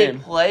 ruined the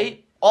game.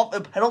 Off a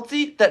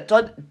penalty that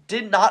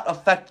did not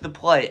affect the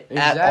play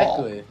at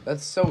all. Exactly.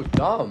 That's so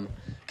dumb.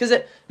 Because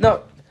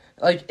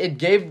it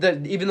gave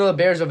even though the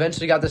Bears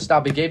eventually got the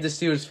stop, it gave the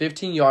Steelers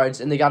 15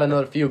 yards and they got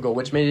another field goal,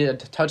 which made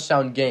it a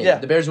touchdown game. Yeah.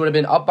 The Bears would have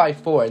been up by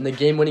 4, and the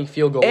game-winning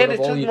field goal And would it have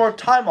took only more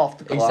time off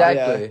the clock.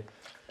 exactly.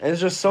 And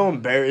it's just so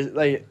embarrassing.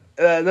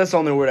 That's the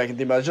only word I can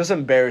think about. It's just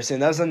embarrassing.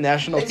 That was a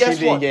national And guess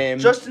TV what? game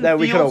Justin that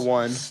we could have Fields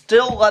won.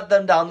 Still led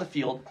them down the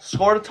field,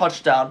 scored a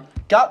touchdown,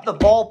 got the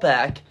ball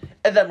back,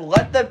 and then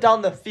led them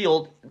down the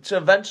field to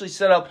eventually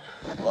set up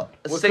a What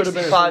could have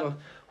been a 65, field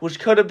goal. which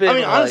could have been. I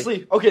mean,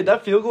 honestly, okay,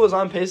 that field goal was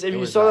on pace. If It you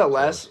was saw not that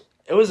last,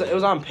 It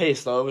was on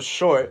pace though. It was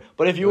short.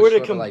 But if you It were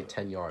was to like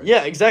 10 yards.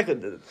 yeah, exactly.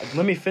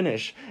 Let me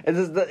finish.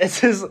 It's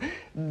his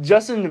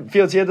Justin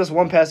Fields. He had this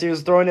one pass. He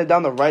was throwing it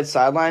down the right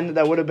sideline.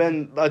 That would have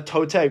been a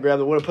toe tag grab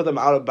that would have put them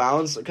out of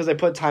bounds because they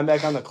put time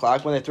back on the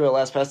clock when they threw the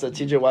last pass that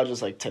TJ Watt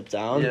just like tipped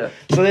down. Yeah.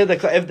 So they had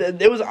if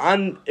it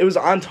was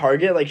on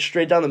target, like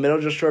straight down the middle,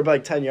 just short by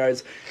like 10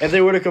 yards. If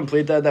they were to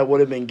complete that would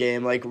have been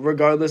game. Like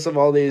regardless of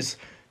all these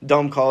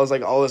dumb calls,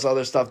 like all this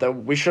other stuff that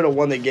we should have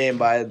won the game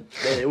by,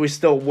 we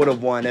still would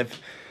have won if.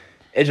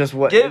 It just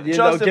what Give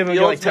Justin give him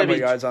Fields like 10 more maybe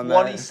yards on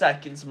 20 that.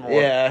 seconds more.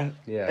 Yeah.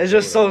 It's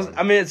just so.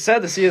 I mean, it's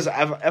sad to see. If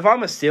I'm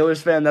a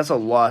Steelers fan, that's a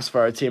loss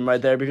for our team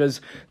right there because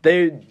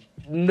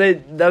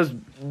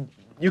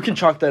you can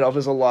chalk that up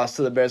as a loss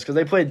to the Bears because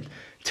they played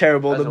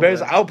terrible. As The a Bears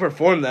win.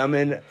 outperformed them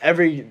in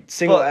every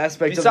single But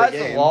aspect of the besides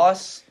game. the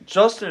loss,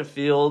 Justin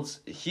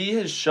Fields, he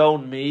has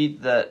shown me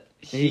that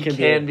he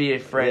can be a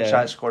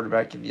franchise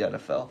quarterback in the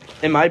NFL.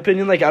 In my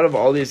opinion, like out of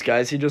all these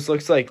guys, he just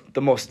looks like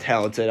the most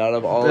talented out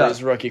of all Yeah.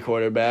 these rookie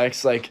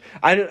quarterbacks. Like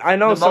I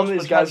know The some most of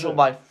these guys potential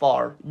by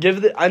far.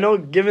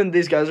 given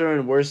these guys are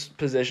in worse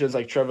positions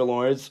like Trevor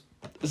Lawrence,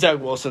 Zach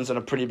Wilson's in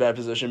a pretty bad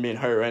position being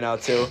hurt right now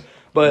too.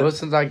 But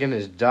Wilson's not getting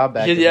his job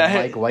back. Yeah. If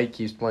Mike White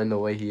keeps playing the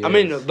way he is. I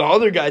mean the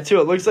other guy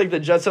too. It looks like the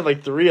Jets have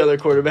like 3 other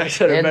quarterbacks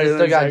that are and they better still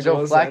than got Zach Joe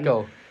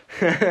Wilson.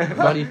 Flacco.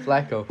 Buddy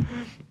Flacco.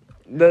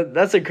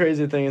 That's a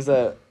crazy thing is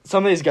that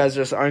some of these guys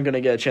just aren't going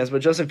to get a chance. But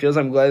Justin Fields,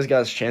 I'm glad he's got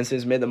his chance.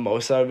 He's made the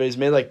most out of it. He's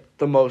made like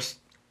the most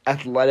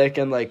athletic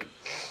and like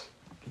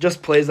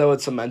just plays that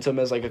would cement him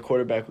as like a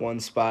quarterback one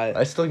spot.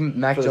 I still think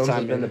Mac For the Jones has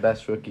time been being. the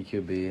best rookie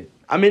QB.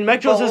 I mean, Mac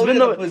Jones Well, has been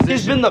look at the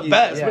he's been the position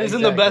best, he's- but he's yeah,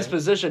 in the exactly. best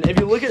position. If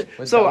you look at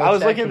With so I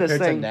was Belichick looking at this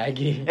compared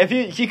to thing. Nagy.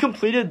 If he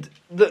completed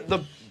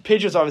the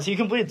Patriots offense, he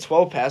completed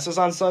 12 passes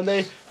on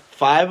Sunday.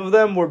 5 of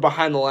them were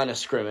behind the line of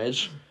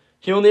scrimmage.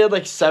 He only had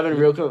like 7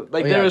 real they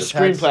were the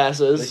screen Pats-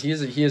 passes. He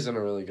is in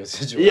a really good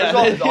situation. Yeah,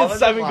 His he had offensive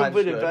 7 line's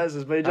completed good.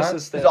 passes, but he just Huh?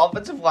 is His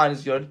offensive line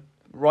is good.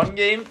 Run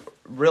game,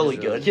 really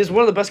He's really good. He's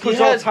one of the best He coaches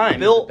of all has time.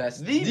 built The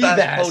best, the the best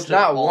best, coach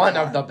not of all one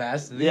time. of the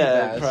best. The Yeah,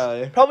 best.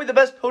 probably. Probably the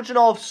best coach in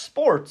all of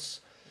sports.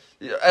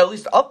 At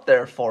least up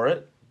there for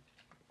it.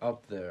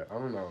 Up there. I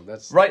don't know.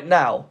 That's Right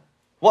now.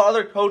 What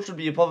other coach would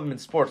be above him in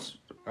sports?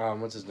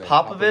 what's his name?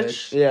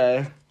 Popovich?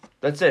 Yeah.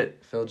 That's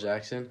it. Phil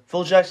Jackson.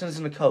 Phil Jackson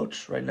isn't a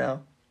coach right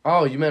now.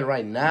 Oh, you meant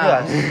right now?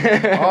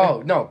 Yes.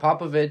 Oh no,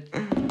 Popovich.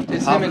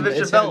 It's him and Popovich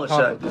it's and him and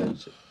Belichick.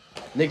 Popovich.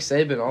 Nick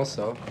Saban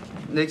also,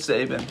 Nick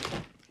Saban.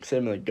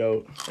 Same like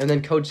GOAT. and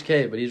then Coach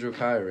K, but he's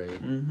retiring.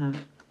 Mm-hmm.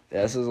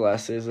 Yeah, this is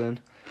last season.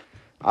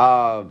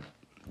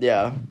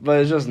 Yeah, but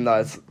it's just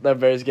nuts. That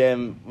Bears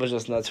game was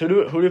just nuts. Who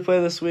do we play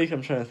this week?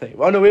 I'm trying to think.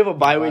 Oh no, we have a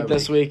bye week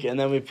this week, and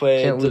then we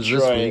play Can't lose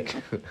Detroit.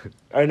 this week.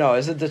 Or no,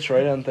 is it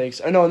Detroit on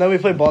Thanksgiving? Or no, and then we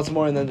play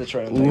Baltimore and then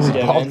Detroit on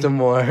Thanksgiving.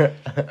 Baltimore. Yeah,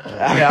 I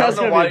That's don't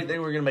know gonna why be- they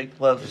were going to make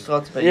the playoffs. We still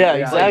have to pay. Yeah,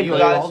 you. exactly. You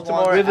guys Baltimore,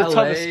 want- We have the LA,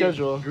 toughest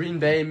schedule. Green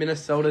Bay,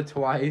 Minnesota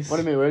twice. What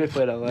do you mean? We already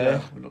played LA.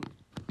 Yeah.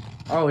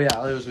 Oh yeah,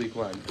 it was week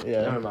 1.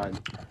 Yeah. Never mind.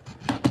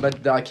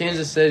 But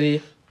Kansas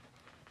City.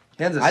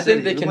 Kansas I City.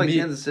 think they We can play beat-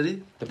 Kansas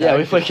City. The Yeah, we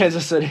Packers- play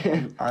Kansas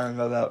City. I don't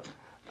know that.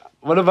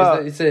 What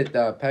about? It's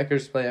the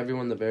Packers play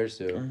everyone the Bears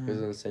do because they're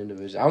in the same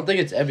division. I don't think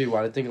it's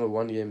everyone. I think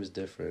one game is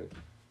different.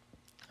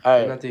 All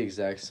They're right, not the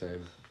exact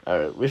same. all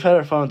right. We've had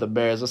our fun with the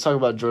Bears. Let's talk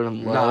about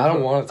Jordan Love. No, I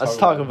don't wanna Let's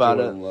talk talk about about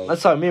it. Jordan Love.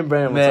 Let's talk. Me and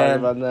Brandon will talk Man.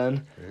 about it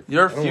then.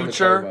 Your I don't wanna talk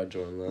future about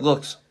Jordan Love.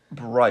 looks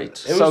bright. It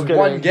so was good.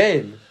 one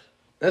game.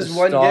 That's The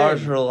one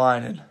stars game. are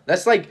aligning.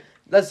 That's like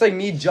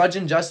me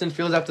judging Justin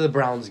Fields after the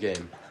Browns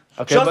game.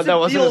 Okay, Justin but that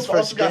wasn't Fields his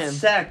first also game. got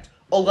sacked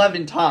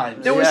 11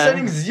 times. They were Yeah.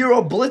 sending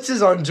 0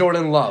 blitzes on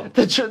Jordan Love.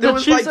 The There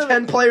was Chiefs like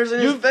 10 players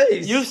in his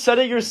face. You've said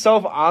it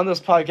yourself on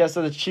this podcast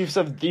that the Chiefs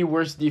have the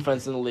worst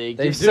defense in the league.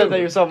 They You've do. said that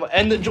yourself.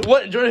 And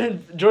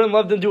Jordan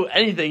Love didn't do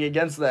anything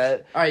against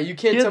that. All right, you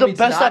can't He had tell the me it's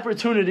best not-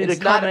 opportunity to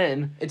it's come not-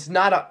 in.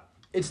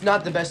 It's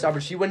not the best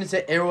opportunity. He went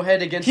into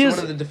Arrowhead against He is-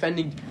 one of the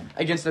defending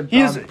against the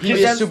He's previous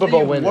Against Super Bowl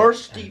the winner.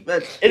 Worst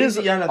defense It in is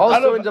the NFL. Also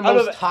Out of- in the out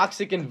most of-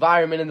 toxic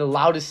environment in the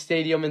loudest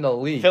stadium in the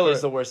league.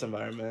 Philly's the worst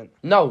environment.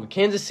 No,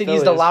 Kansas City is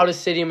Philly the is- loudest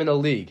stadium in the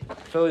league.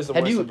 Philly's the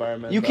Have worst you?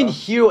 environment. You can though.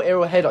 hear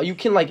Arrowhead. You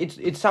can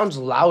it sounds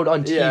loud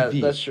on TV.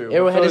 Yeah, that's true.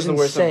 Arrowhead Philly's is the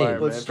worst insane.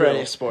 environment But for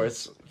any still.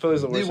 sports.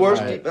 Philly's the The worst.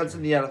 worst environment. defense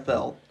in the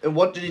NFL. And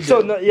what did he do? So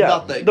no, yeah,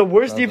 Nothing. the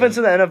worst Nothing. defense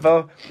in the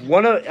NFL.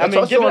 One of I That's mean,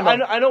 also given, on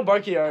the- I know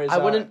Barkiar is. I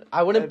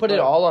wouldn't put it but-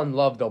 all on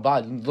Love though.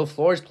 But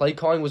LaFleur's play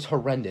calling was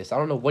horrendous. I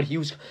don't know what he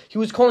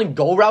was calling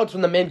go routes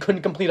when the man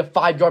couldn't complete a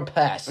 5-yard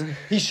pass.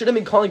 He should have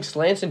been calling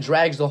slants and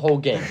drags the whole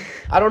game.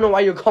 I don't know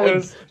why you're calling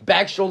was-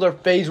 back shoulder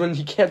fades when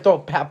he can't throw a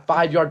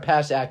 5-yard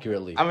pass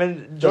accurately. I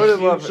mean, The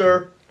Jordan Love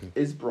future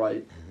is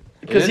bright.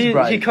 because It is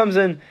bright. he comes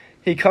in,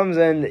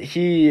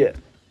 he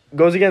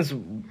goes against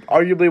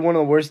arguably one of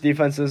the worst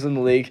defenses in the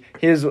league.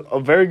 He has a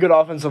very good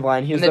offensive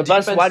line. He's And the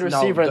best defense- wide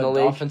receiver in the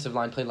league. offensive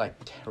line played like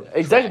terrible.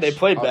 Exactly, they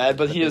played Oh, bad,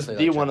 but he they is played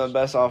the like one trash. of the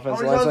best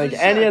offensive How many lines. times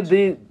Like, and he was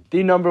had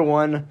the number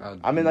one. Uh,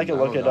 I mean, I can I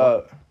look don't it know.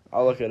 up.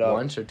 I'll look it up.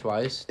 Once or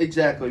twice.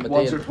 Exactly. But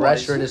Once they or had twice.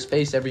 pressure in his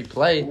face every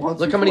play. Once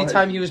Look or how many twice.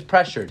 times he was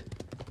pressured.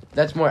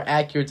 That's more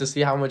accurate to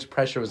see how much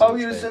pressure was. Oh, on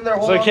he his was face. in there So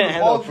holding he can't on the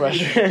handle ball 'cause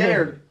he was pressure.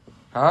 scared.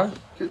 Huh?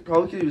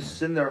 Probably 'cause he was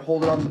sitting there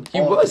holding on to the ball.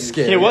 He was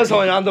scared. He was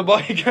holding on to the ball.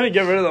 He couldn't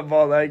get rid of the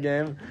ball that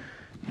game.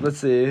 Let's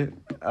see.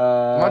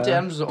 Monte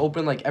Adams was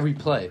open like every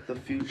play. The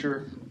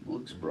future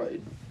looks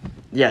bright.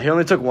 Yeah, he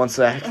only took 1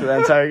 sack the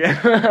entire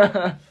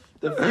game.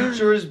 The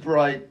future is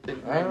bright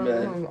in I Green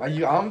Bay.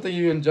 don't think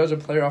you can judge a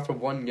player off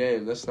of one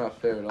game. That's not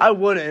fair at all. I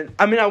wouldn't.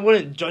 I mean, I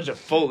wouldn't judge it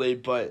fully,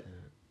 but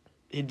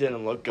he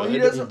didn't look good. Well, he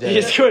doesn't-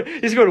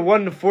 He scored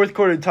one fourth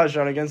quarter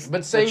touchdown against.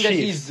 But saying the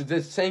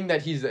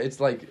that Chiefs. it's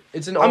like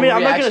it's an I mean, overreaction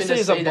I'm not gonna to say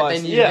he's say a that they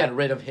bust. need Yeah. to get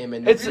rid of him.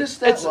 And It's Read his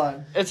stat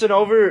line. it's an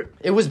over.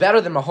 it was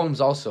better than Mahomes.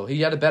 Also,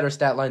 he had a better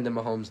stat line than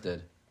Mahomes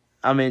did.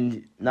 I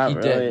mean, not He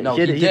really. did. No,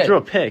 he he did. threw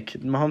a pick.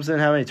 Mahomes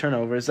didn't have any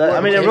turnovers. That, Well,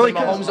 I mean, it okay, really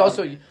but comes.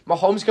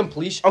 Mahomes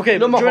completion. Okay, you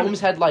know, Jordan- Mahomes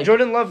had like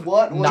Jordan Love.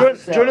 What was Jordan,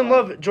 the stat Jordan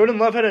line? Love. Jordan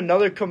Love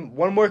had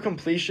one more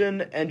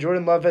completion, and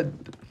Jordan Love had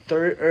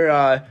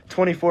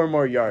 24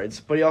 more yards.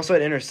 But he also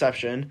had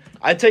interception.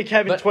 I'd take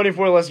having But-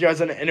 24 less yards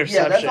than an Yeah,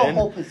 interception. that's a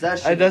whole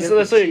possession. That's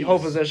against the a whole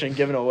Chiefs. possession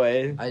given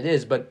away. it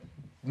is, but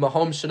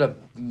Mahomes should have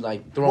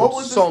like thrown What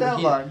was the so stat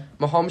he- line?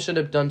 Mahomes should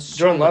have done so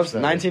Jordan much Love's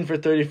better. 19 for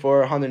 34,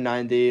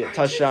 190,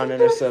 touchdown, 19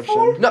 for interception.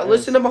 34? No,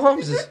 listen to Mahomes.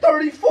 He threw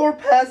 34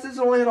 passes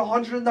and only had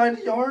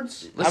 190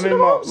 yards. I Listen mean, to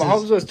Mahomes.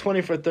 Mahomes was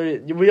 20 for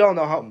 30. We all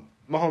know how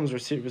Mahomes'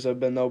 receivers have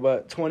been, though,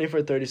 but 20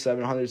 for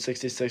 37,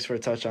 166 for a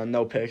touchdown,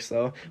 no picks,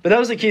 though. But that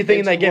was the key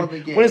thing in that They game. won the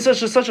game. When it's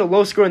such a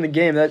low score in the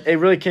game, that it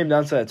really came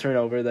down to that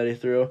turnover that he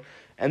threw.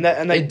 And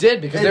that They did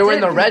because They they were did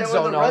in the because red they were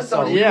in zone the red also.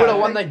 zone. We Yeah. would have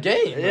won that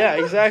game. Yeah,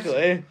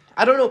 exactly.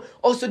 I don't know.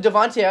 Also,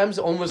 Devontae Adams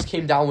almost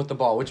came down with the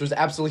ball, which was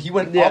absolutely. He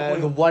went Yeah.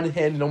 up with one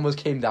hand and almost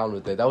came down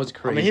with it. That was I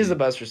crazy. mean, he's the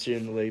best receiver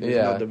in the league. There's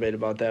Yeah. no debate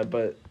about that.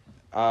 But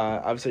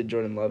obviously,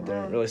 Jordan Love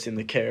didn't really seem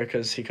to care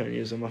because he couldn't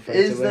use him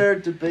offensively. Is there a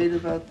debate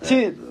about that?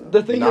 See,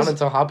 the thing Not is,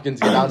 until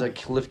Hopkins got out of the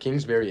Cliff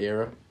Kingsbury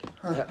era.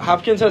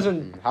 Hopkins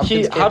hasn't.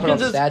 Hopkins can't put up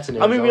Hopkins is. stats in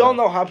I mean, we Arizona. all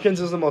know Hopkins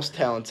is the most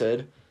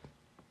talented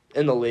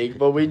in the league,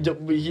 but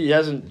he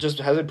hasn't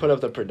put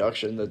up the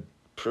production to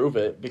prove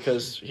it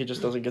because he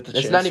just doesn't get the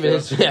chance. It's not even to.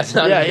 his. Yeah, it's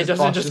not Yeah, even he his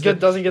doesn't fault. just It's get-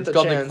 doesn't get the it's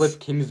called chance. the Cliff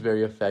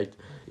Kingsbury effect.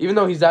 Even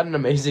though he's had an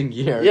amazing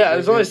year. Yeah,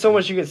 there's only so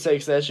much you can say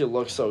because they actually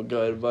look so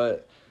good,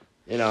 but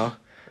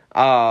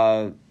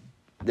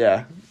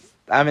yeah.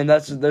 I mean,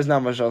 there's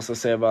not much else to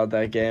say about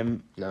that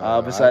game.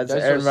 Besides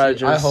Aaron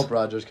Rodgers. I hope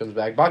Rodgers comes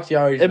back.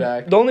 Bakhtiari's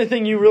back. The only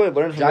thing you really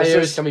learned from Jair this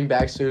is is coming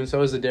back soon.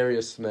 So is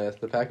Darius Smith.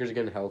 The Packers are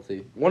getting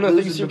healthy. one of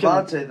the things Losing you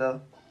can. Devontae,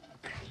 though.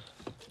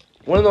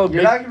 One of the You're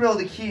big. not going to be able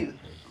to keep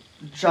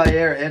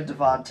Jair and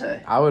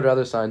Devontae. I would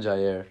rather sign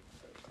Jair.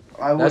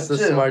 I would That's the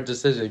too. smart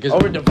decision. 'Cause-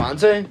 Over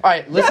Devontae? all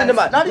right, listen to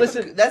my That's not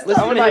listen. even, that's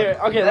listen not to I my. wanna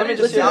hear- okay, that let me is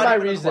just listen to not my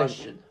even a reason.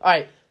 question. All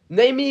right,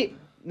 name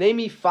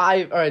me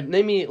 5. All right,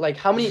 name me like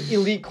how many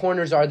elite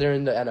corners are there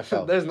in the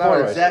NFL? There's not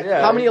Corners. exactly.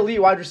 Yeah. How many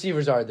elite wide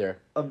receivers are there?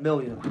 A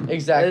million.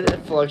 Exactly.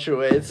 It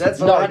fluctuates. That's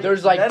No, not,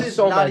 there's like that is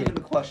so not many. even a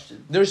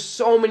question. There's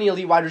so many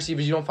elite wide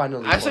receivers. You don't find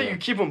an elite. I say corner. you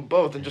keep them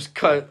both and just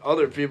cut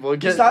other people.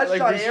 Get, Besides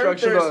like, Jair, restructure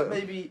there's the.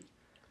 maybe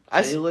I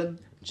s- Jalen.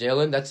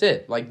 Jalen. That's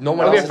it. Like no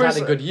one Okay, else has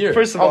had a good year.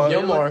 first of all,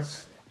 Gilmore.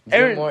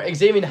 Aaron- Gilmore.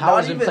 Xavier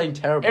Howard's been even- playing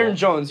terrible. Aaron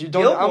Jones, you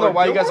don't. I don't know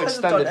why you guys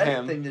extended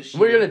him.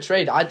 We're gonna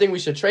trade. I think we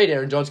should trade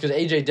Aaron Jones because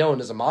AJ Dillon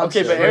is a monster.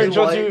 Okay, but Aaron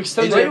Jones, you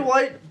extended Ray him.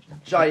 White,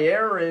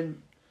 Jair,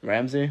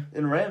 Ramsey.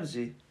 and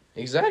Ramsey.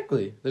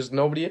 Exactly. There's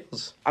nobody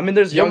else. I mean,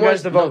 there's young Gilmore's-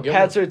 guys developed. no,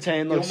 Pat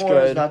Surtain looks Gilmore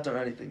has good. not done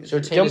anything this So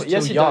year. Surtain is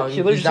Yes, too he young. did. He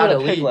literally He's just had not a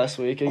pick elite. last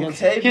week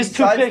against. Okay, he has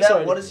two besides picks. that,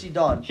 already. what has he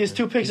done? He has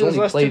 2 picks He's in his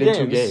only last 2 played in games.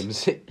 2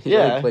 games. He's Yeah.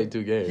 only played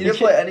 2 games. He didn't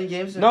play any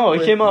games. No, he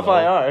with- came off No, he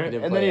IR, didn't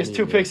and play then he has any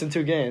 2 games. picks in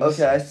 2 games.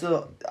 Okay, I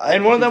still.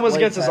 And one of them was he's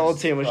against his way old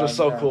past team, which was his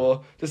so prime now.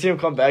 cool to see him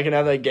come back and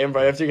have that game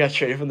right after he got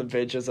traded from the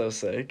Patriots. That was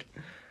sick.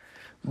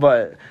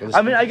 But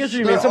I mean, I guess what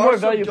you mean. There It's a are more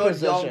some value good young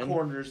position.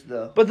 corners,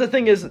 though. But the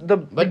thing is,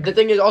 But the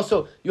thing is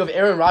also you have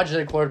Aaron Rodgers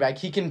at quarterback.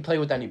 He can play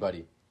with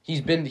anybody.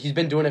 He's been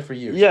doing it for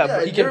years. Yeah, Yeah,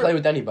 but He can play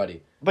with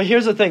anybody.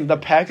 here's the thing: the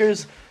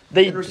Packers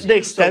they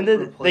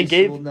extended. They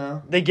gave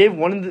Now. they gave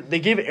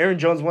Aaron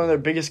Jones one of their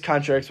biggest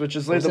contracts, which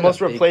is like It's the not a most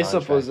big replaceable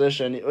contract.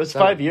 position. It was It's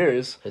not 5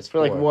 years. it's for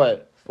like 4.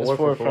 what? It's 4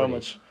 4 for for how 40.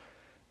 much?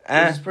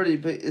 It's pretty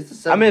big.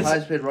 It's the I mean, seventh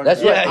highest paid running That's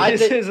back. what Yeah, I he's,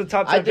 think- he's a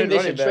top 10 I think they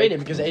should running trade back. him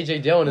because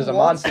AJ Dillon is a Who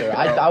wants monster. him,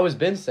 I though? was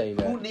been saying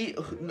that.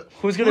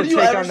 Who's Who gonna do you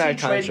take ever on that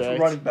see trading for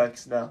contract? running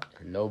backs now?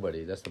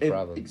 Nobody. That's the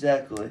problem.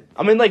 Exactly.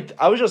 I mean, like,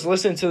 I was just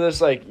listening to this,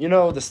 like, you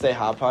know, the Stay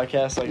Hot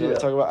podcast, like, we were Yeah.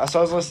 talking about. So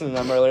I was listening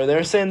to them earlier. They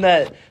were saying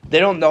that they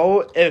don't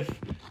know if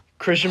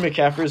Christian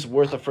McCaffrey is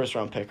worth a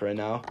first-round pick right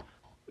now.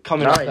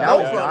 Coming Not off right that. now,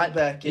 No yeah. running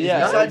back is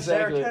Yeah, besides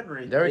exactly. Derrick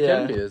Henry. Derrick Yeah.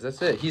 Henry is.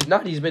 That's it. He's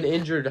not. He's been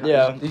injured.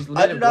 Yeah. He's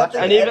I do not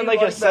think And any even, like,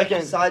 a running back second-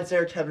 besides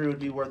Derrick Henry would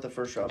be worth a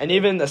first round. And pick.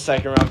 even the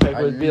second-round pick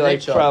would be, Nick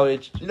like, Chubb. probably...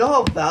 You know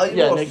how valuable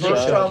Yeah, a Nick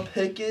first Chubb. round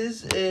pick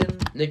is in.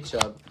 Nick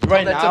Chubb.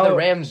 Right That's now- the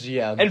Rams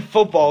GM. In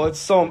football, it's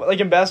so... Like,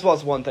 in basketball,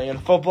 it's one thing. In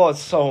football,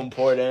 it's so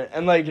important.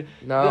 And, like...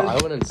 No, I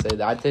wouldn't say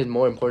that. I'd say it's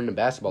more important than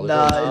basketball. There's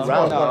Nah, only it's two more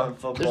rounds. important in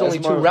football. There's only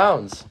It's 2 more-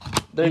 rounds.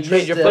 They You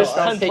trade your still- first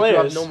there's round 10 pick. You have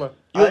players. no more.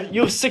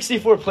 You have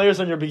 64 players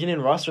on your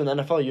beginning roster in the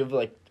NFL. You have,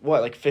 like,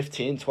 what, like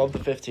 15? 12 to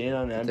 15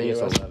 on the I think NBA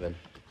it's roster? 11.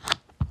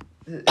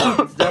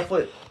 It's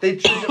definitely they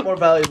treat it more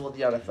valuable in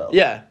the NFL.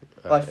 Yeah,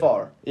 by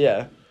far.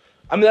 yeah.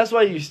 I mean, that's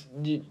why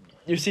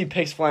you see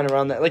picks flying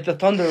around that. Like the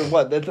Thunder,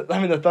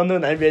 the Thunder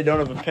and the NBA don't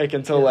have a pick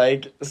until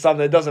like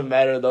something. It doesn't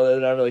matter though. They're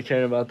not really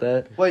caring about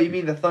that. Wait, you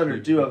mean the Thunder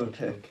do have a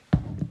pick?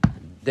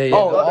 They have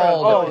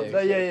all the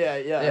picks.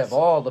 yeah. They have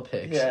all the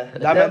picks. Yeah,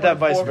 I meant that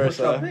vice 4 versa.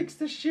 first-round picks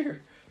this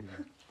year.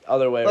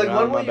 Other way Like, around.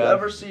 when my will you bad.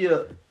 ever see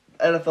a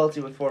NFL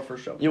team with 4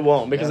 first-round? You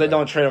won't because Yeah, they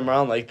don't trade them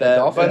around like The that.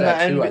 Dolphins But in the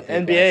had two, I think,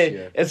 last NBA,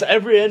 year. it's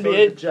every So did the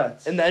NBA.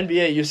 Jets. In the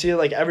NBA, you see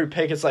like every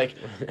pick, it's like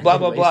blah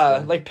blah blah.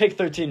 Wasted. Like pick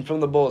 13 from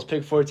the Bulls,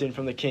 pick 14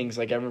 from the Kings.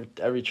 Like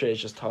every trade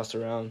is just tossed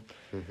around.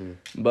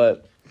 Mm-hmm.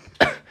 But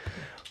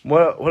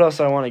what else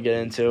I want to get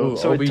into? Ooh,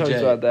 So we OBJ. talked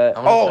about that.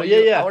 I wanna Oh tell yeah,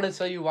 you- yeah. I want to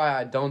tell you why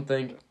I don't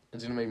think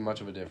it's gonna make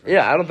much of a difference.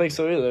 Yeah, I don't think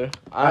so either.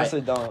 I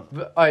honestly don't.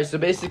 All right, so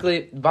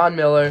basically, Von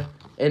Miller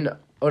and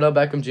Odell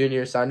Beckham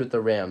Jr. signed with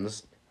the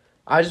Rams.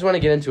 I just want to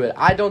get into it.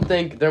 I don't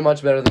think they're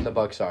much better than the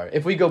Bucks are.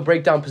 If we go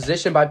break down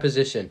position by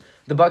position,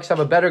 the Bucks have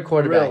a better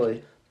quarterback.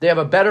 Really? They have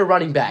a better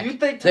running back. You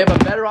think- they have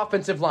a better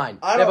offensive line.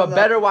 I They have don't a know.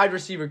 better wide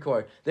receiver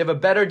core. They have a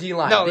better D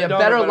line. No, they they have don't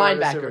better have a better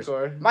receiver linebackers.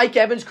 core. Mike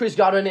Evans, Chris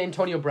Godwin, and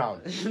Antonio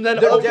Brown. And then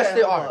okay, Yes,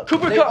 they hold are. on.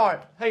 Cooper they Kupp.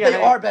 are. Hang on, They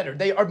hang are on. better.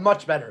 They are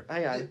much better.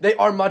 Hang on. They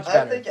are much I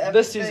better. think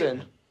This everything-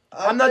 season.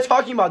 I'm not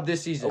talking about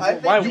this season. I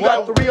think Why- You the got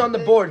only 3 on the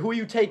thing- board. Who are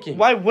you taking?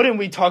 Why wouldn't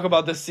we talk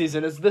about this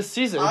season? It's this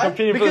season. We're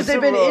competing Because for the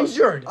they've been Super Bowl.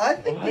 injured. I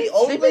think What? the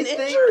only They've been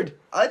thing injured.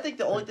 I think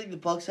the only thing the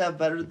Bucks have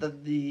better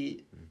than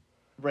the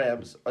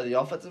Rams are the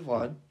offensive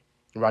line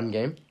Run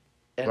game.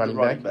 and Running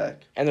the running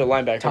back. And their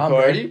linebacker Tom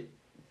core. Brady.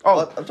 Oh,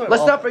 I'm talking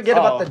let's not offense. forget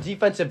about Oh. the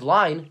defensive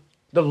line.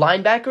 The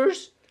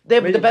linebackers. They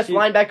have Wait, the best he-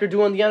 linebacker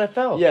duo in the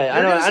NFL. Yeah, You're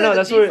I know. gonna I say know. the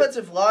That's what.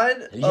 defensive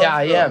line. Yeah,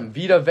 I am.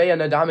 Vita Vea,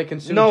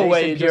 Ndamukong Suh, No Jason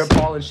way, just-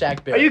 Pierre-Paul, and Shaq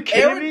Are Barrett. you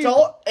kidding me?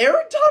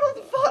 Aaron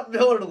Donald, Von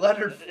Miller, and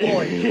Leonard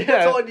Floyd. Yeah.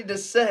 That's all I need to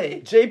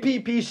say.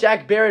 JPP,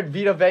 Shaq Barrett,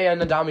 Vita Vea,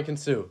 and Ndamukong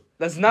Suh.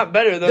 That's not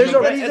better than There's the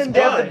a Rams. reason It's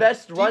they have the fine.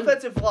 best run.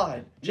 Defensive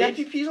line. Yes.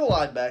 JPP's a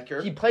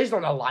linebacker. He plays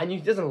on the line. He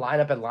doesn't line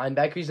up at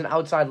linebacker. He's an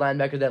outside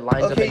linebacker that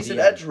lines up Okay, at he's DM. an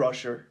edge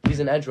rusher.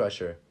 He's an edge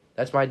rusher.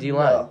 That's my D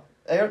line. No.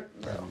 Aaron,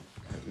 no.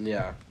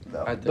 Yeah,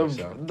 No. I think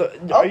so.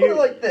 Are I'll put you? it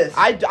like this.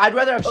 I'd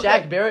rather have Okay.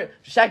 Shaq Barrett.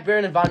 Shaq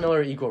Barrett and Von Miller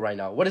are equal right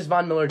now. What has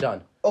Von Miller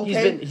done?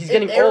 Okay, He's and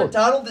getting Aaron old.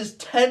 Donald is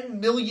 10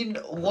 million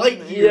light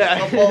years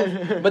Yeah.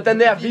 above. But then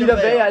they have Vita Vita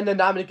Vea Vea. and then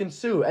Ndamukong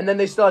Suh, and then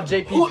they still have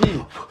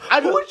JPP.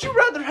 Who would you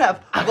rather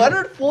have,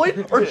 Leonard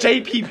Floyd or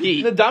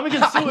JPP? The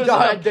Dominican Sue is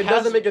It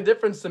doesn't make a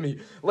difference to me.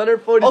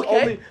 Leonard Floyd is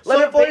Okay, only so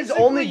Leonard Floyd is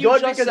basically only you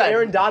good just because said-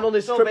 Aaron Donald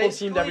is So triple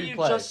basically teamed every you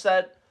play. just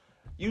said,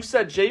 you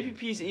said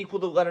JPP's equal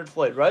to Leonard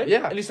Floyd, right?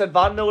 Yeah. And you said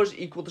Von Miller's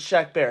equal to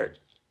Shaq Barrett.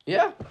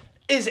 Yeah,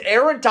 Is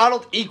Aaron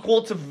Donald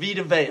equal to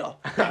Vita Vea?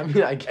 I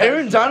mean, I guess.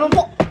 Aaron Donald.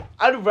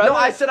 I'd rather. No,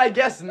 I said I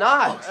guess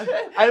not.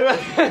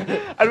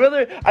 I'd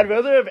rather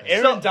have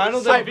Aaron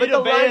Donald Sorry, and but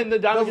Vita Vea and the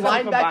Dominican Sue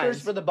linebackers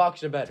combined. for the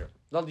Bucks are better.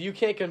 No, you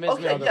can't convince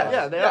me Okay, otherwise.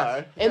 Yeah, they Yes.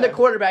 are. And the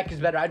quarterback is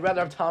better. I'd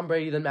rather have Tom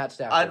Brady than Matt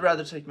Stafford. I'd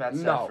rather take Matt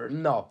no, Stafford.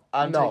 no,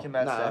 I'm no, taking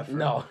Matt Nah, Stafford.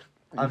 no.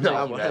 I'm No.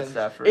 taking Matt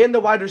Stafford. And the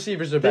wide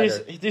receivers are better.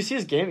 Did you see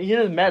his game? He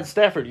had a Matt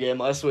Stafford game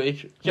last week.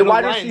 He The had a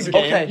wide Lions receivers.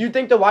 game. Okay, you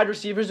think the wide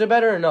receivers are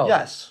better or no?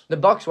 Yes. The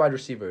Bucks wide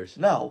receivers.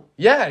 No.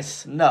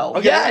 Yes. No.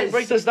 Okay, Yes. let's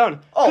break this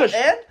down. Oh, Kush,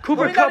 and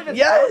Cooper let me not Kupp. even-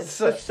 Yes.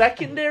 The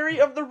secondary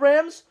of the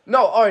Rams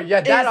No. All right.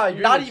 Yeah. That I is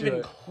agree not with even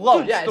you.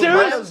 close. Yeah. It's The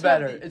Darius- miles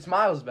better. It's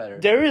miles better.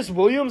 Darius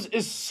Williams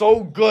is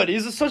so good.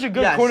 He's such a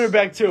good Yes.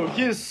 cornerback too.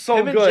 He is so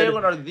Him and good.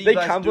 Jalen are the they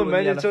best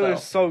complement duo in the each other NFL.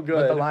 so But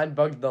good.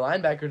 the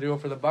linebacker duo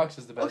for the Bucks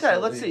is the best. Okay, in the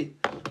let's league.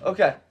 see.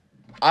 Okay.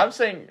 I'm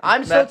saying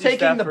I'm still Matthew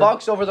taking the Stafford.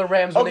 Bucks over the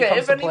Rams when Okay, it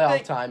comes if to playoff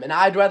anything- time, and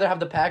I'd rather have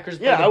the Packers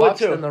play Yeah, the I would Bucks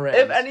too. than the Rams.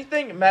 If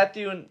anything,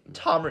 Matthew and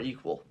Tom are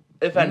equal.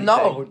 If anything.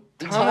 no,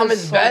 Tom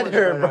is so much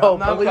better, bro. I'm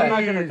not Please.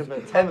 gonna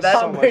convince. Tom And is that-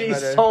 so Tom much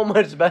Brady's better. so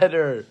much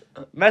better.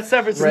 Matt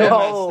Stafford's No.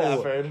 still Matt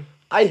Stafford.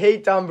 I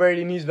hate Tom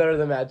Brady, and he's better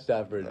than Matt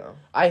Stafford. No.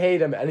 I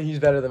hate him, and he's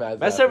better than Matt Stafford.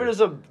 Matt Stafford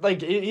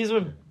is he's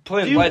been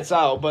playing Do you- lights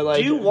out, but like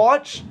Do you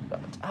watch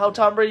how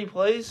Tom Brady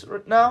plays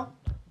right now?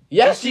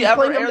 Yes, Does he he's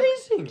ever playing air-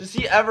 amazing. Does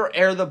he ever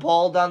air the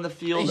ball down the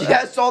field?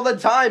 Yes, all the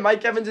time.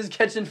 Mike Evans is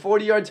catching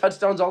 40-yard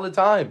touchdowns all the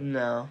time.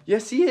 No.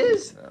 Yes, he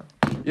is. No.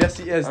 Yes,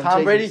 he is. I'm Tom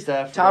taking Brady.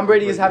 Stafford Tom over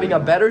Brady is Brady having a right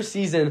now. better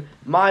season,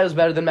 miles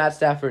better than Matt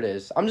Stafford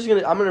is. I'm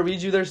gonna read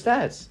you their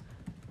stats.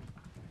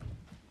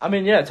 I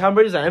mean, yeah, Tom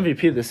Brady's an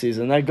MVP this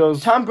season. That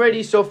goes. Tom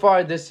Brady so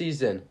far this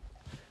season,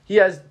 he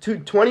has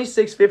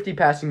 2650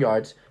 passing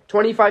yards,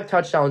 25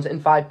 touchdowns,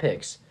 and 5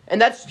 picks.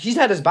 And he's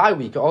had his bye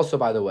week also,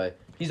 by the way.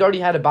 He's already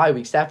had a bye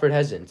week. Stafford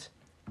hasn't.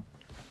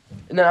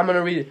 And then I'm going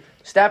to read it.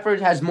 Stafford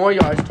has more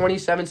yards,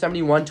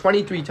 2771,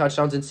 23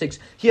 touchdowns, and 6.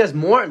 He has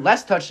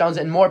less touchdowns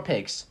and more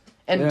picks.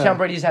 And Yeah. Tom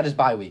Brady's had his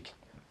bye week.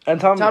 And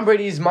Tom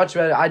Brady's much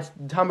better.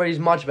 Tom Brady's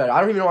much better.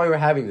 I don't even know why we're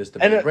having this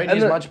debate.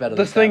 Brady's much better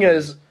than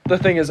Stafford. The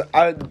thing is,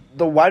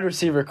 the wide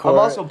receiver core. I'm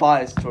also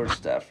biased towards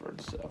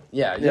Stafford, so.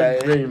 Yeah,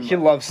 he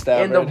loves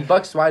Stafford. and the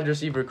Bucks wide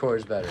receiver core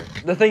is better.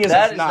 the thing is,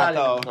 That it's is not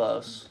not though. even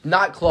close.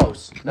 Not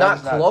close. Not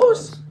is not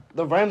close?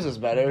 The Rams is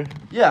better.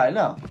 Yeah, I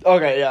know.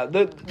 Okay,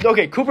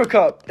 yeah. Cooper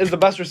Kupp is the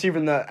best receiver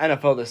in the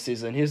NFL this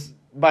season. He's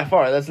by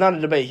far. That's not a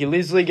debate. He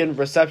leads the league in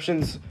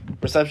reception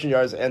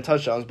yards, and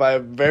touchdowns by a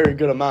very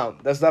good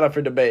amount. That's not up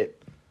for debate.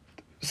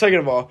 Second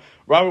of all,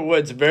 Robert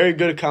Woods, very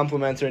good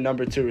complimentary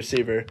number 2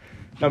 receiver.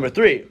 Number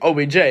 3,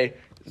 OBJ,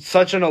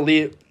 such an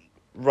elite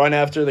run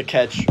after the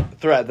catch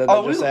threat that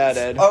they just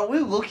added. Are we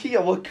looking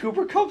at what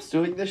Cooper Kupp's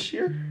doing this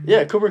year?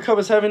 Yeah, Cooper Kupp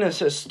is having a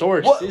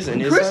historic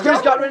season. Chris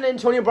Godwin and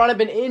Antonio Brown have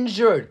been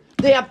injured.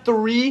 They have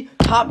 3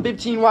 top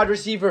 15 wide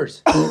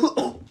receivers.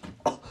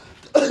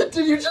 Did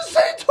you just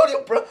say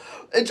Antonio Brown?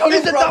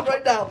 Antonio Brown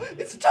right now.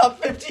 It's the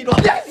top 15.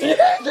 Yes, he is.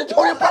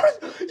 Antonio Brown is.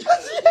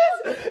 Yes,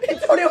 he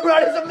is. Antonio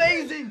Brown is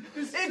amazing.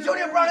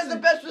 Antonio Brown is the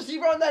best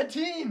receiver on that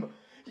team.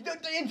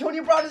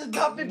 Antonio Brown is a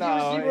top 15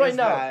 receiver right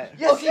now. Not.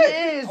 Yes, he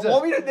is.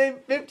 Want me to name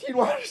 15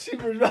 wide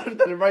receivers rather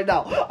than him right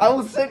now? I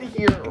will sit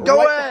here.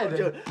 Go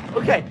ahead.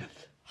 Okay.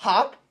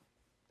 Hop,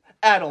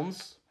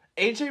 Adams,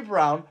 AJ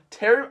Brown,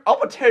 I'll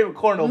put Terry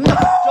McLaurin over.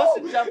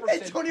 Justin Jefferson,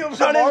 Antonio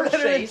Brown Jamar is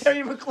better than Chase,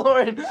 Terry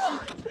McLaurin.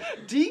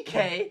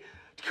 DK,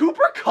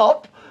 Cooper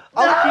Kupp.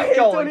 I'll keep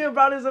going. Antonio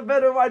Brown is a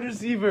better wide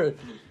receiver.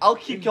 I'll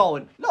keep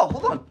going. No,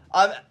 hold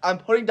on. I'm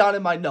putting down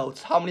in my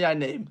notes how many I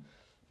name.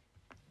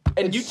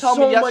 And It's you tell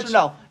so me yes much- or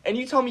no. And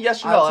you tell me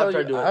yes or no I'll tell after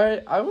I you. do it. All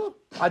right, I will.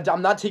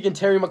 I'm not taking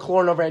Terry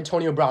McLaurin over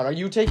Antonio Brown. Are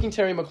you taking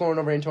Terry McLaurin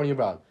over Antonio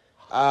Brown?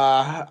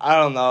 I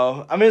don't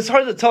know. I mean, it's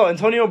hard to tell.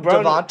 Antonio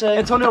Brown Hop,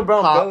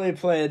 barely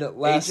played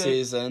last AJ.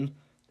 season,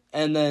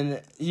 and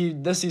then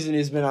this season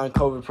he's been on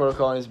COVID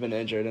protocol and he's been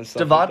injured and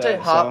stuff. Devontae, like that,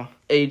 Hop,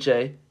 so.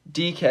 AJ,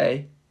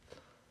 DK,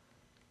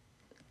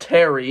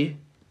 Terry,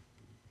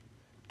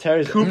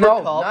 Terry's Cooper No,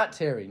 Kupp. not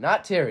Terry.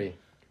 Not Terry.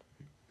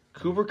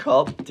 Cooper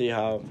Kupp.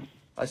 D-Hop.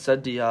 I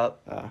said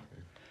D-Hop.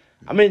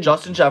 I mean,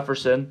 Justin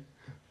Jefferson.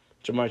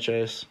 Jamar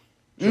Chase.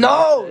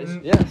 No.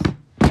 Yes.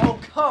 Oh,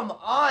 come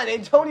on,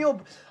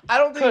 Antonio. I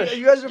don't think Kush,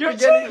 you guys are You're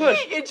forgetting.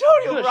 taking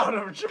Antonio Kush, Brown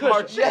over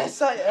Jamar Chase.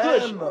 Yes, I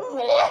am.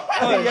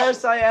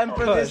 Yes, I am.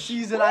 For this Kush.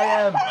 season, I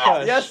am.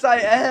 Kush. Yes, I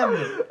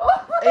am.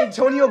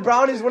 Antonio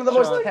Brown is one of the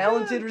most Kush.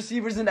 talented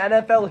receivers in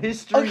NFL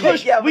history.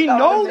 Kush, Yeah, we without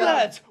know a doubt.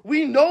 that.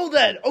 We know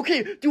that.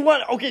 Okay, do you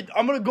want? Okay,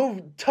 I'm gonna go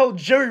tell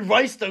Jerry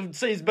Rice to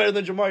say he's better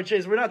than Jamar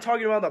Chase. We're not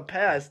talking about the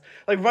past.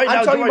 Like right now,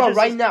 I'm talking Jamar about Chase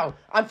right is- now.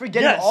 I'm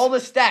forgetting Yes. all the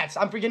stats.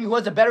 I'm forgetting who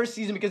has a better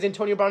season because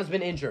Antonio Brown has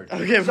been injured.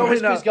 Okay, so right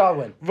is Chris now-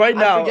 Godwin. right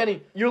now, I'm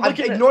forgetting. you're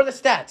looking at- ignore the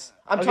stats.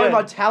 I'm Okay. talking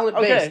about talent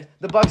based. Okay.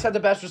 The Bucks have the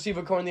best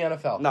receiver core in the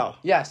NFL. No.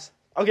 Yes.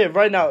 Okay,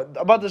 right now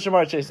about the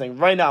Jamar Chase thing.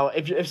 Right now,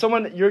 if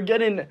you're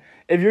getting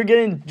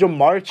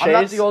Jamar Chase, I'm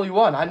not the only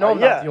one. I know I'm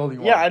not the only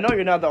one. Yeah, I know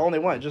you're not the only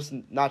one. Just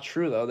not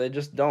true though. They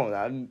just don't.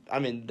 I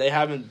mean, they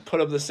haven't put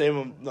up the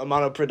same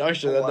amount of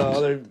production that the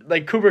other.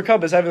 Like Cooper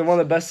Kupp is having one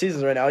of the best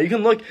seasons right now. You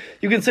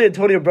can say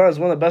Antonio Brown is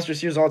one of the best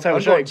receivers of all time. I'm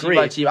Which I going team agree.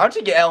 by team. I'm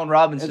taking Allen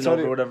Robinson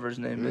Antonio- over whatever his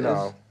name is.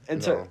 No.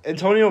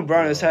 Antonio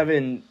Brown is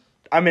having.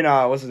 I mean,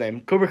 what's his name?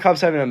 Cooper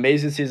Kupp's having an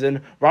amazing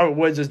season. Robert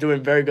Woods is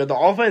doing very good. The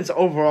offense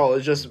overall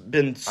has just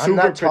been super I'm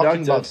not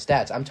talking productive. about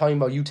stats. I'm talking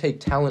about you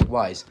take talent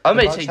wise. I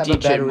may take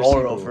DJ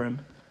Moore over him.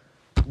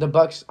 The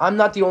Bucks. I'm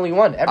not the only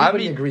one.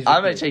 Everybody agrees. I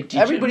with may me. take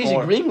DJ Everybody's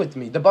Moore. agreeing with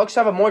me. The Bucks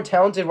have a more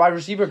talented wide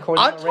receiver core.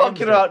 I'm than the Rams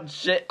talking do.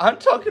 about I'm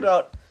talking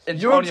about You're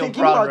Antonio talking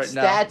Brown about right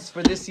now. stats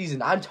for this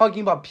season. I'm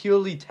talking about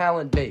purely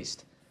talent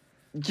based.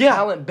 Yeah.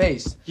 Talent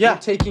based. Yeah. You're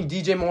taking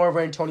DJ Moore over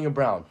Antonio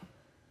Brown.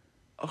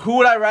 Who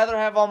would I rather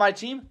have on my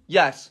team?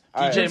 Yes,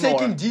 right. You're DJ Moore.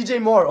 taking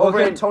DJ Moore over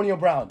Okay. Antonio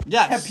Brown.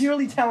 Yes. Yeah,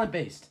 purely talent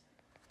based.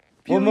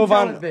 We'll move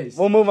on.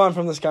 We'll move on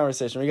from this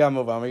conversation. We gotta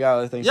move on. We got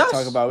other things Yes. to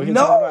talk about. We can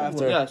No. talk about it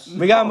after. Yes.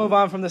 We gotta move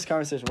on from this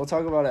conversation. We'll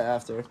talk about it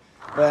after.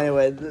 But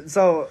anyway,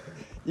 so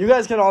you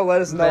guys can all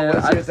let us know Man,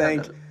 what I you just had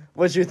think. to-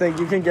 What you think?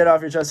 You can get off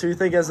your chest. Who you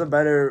think has a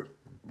better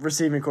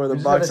receiving core, the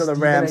Bucks or the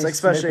Rams,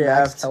 especially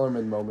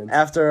Kellerman moment.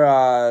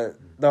 after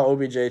the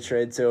OBJ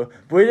trade too.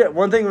 But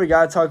one thing we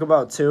gotta talk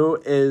about too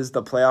is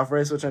the playoff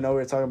race, which I know we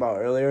were talking about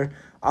earlier.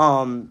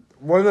 One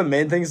of the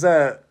main things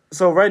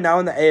so right now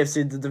in the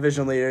AFC, the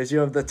division leaders, you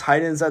have the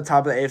Titans at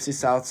top of the AFC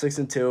South,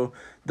 6-2,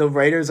 the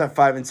Raiders at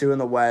 5-2 in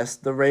the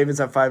West, the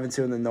Ravens at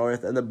 5-2 in the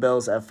North, and the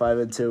Bills at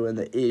 5-2 in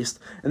the East.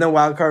 And then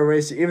wild card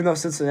race, even though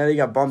Cincinnati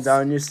got bumped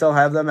down, you still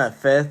have them at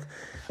 5th.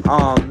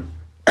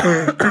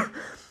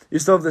 You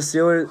still have the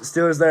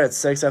Steelers there at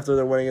 6 after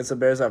they're winning against the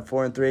Bears at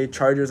 4-3.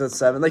 Chargers at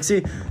 7. Like,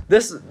 see,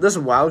 this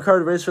wild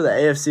card race for the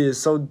AFC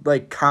is so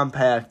like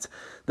compact.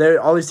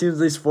 There, all these teams,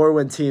 these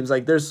 4-win teams.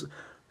 Like, there's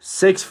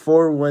 6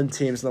 4-win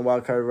teams in the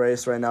wild card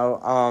race right now.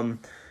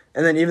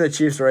 And then even the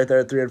Chiefs are right there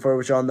at 3-4,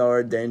 which y'all know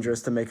are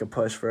dangerous to make a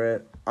push for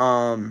it.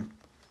 And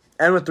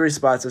with 3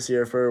 spots this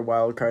year for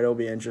wild card, it'll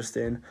be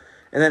interesting.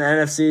 And then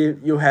NFC,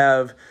 you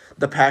have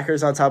the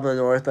Packers on top of the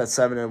North at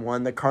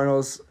 7-1. The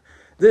Cardinals.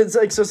 It's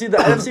like, so see, the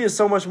NFC is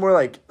so much more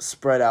like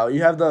spread out.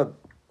 You have the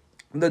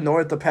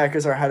North, the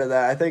Packers are ahead of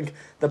that. I think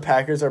the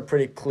Packers are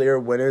pretty clear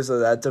winners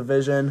of that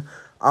division.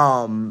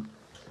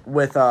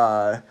 With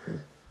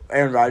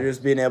Aaron Rodgers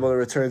being able to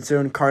return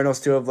soon. Cardinals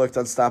too have looked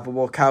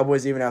unstoppable.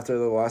 Cowboys, even after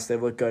the loss,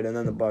 they've looked good, and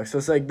then the Bucks. So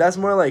it's like that's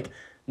more like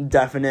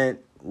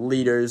definite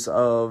leaders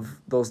of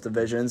those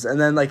divisions. And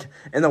then like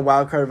in the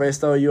wild card race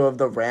though, you have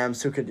the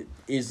Rams who could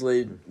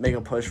easily make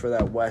a push for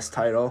that West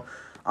title.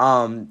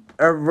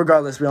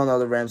 Regardless, we all know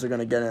the Rams are going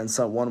to get in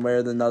some one way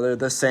or another.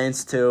 The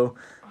Saints too.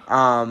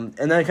 And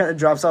then it kind of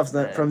drops off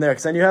from there.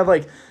 Because then you have,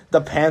 like,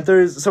 the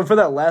Panthers. So for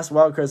that last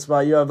wildcard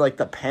spot, you have, like,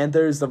 the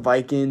Panthers, the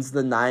Vikings,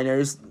 the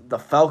Niners. The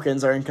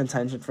Falcons are in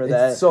contention for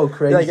that. It's so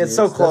crazy. Like, it's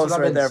so close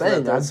right there for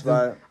that third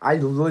spot. I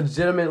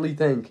legitimately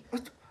think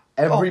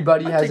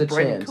everybody has a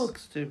chance.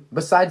 Cooks too.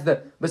 Besides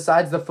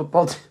the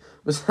football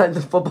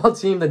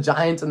team, the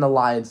Giants, and the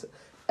Lions,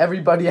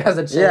 everybody has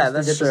a chance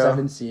to get true.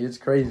 the 7th seed. It's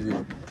crazy.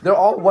 They're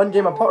all one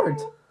game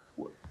apart.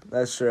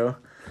 That's true.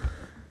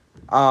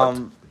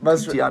 But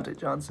Deontay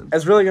Johnson.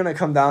 it's really going to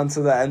come down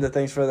to the end of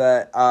things for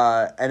that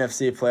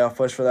NFC playoff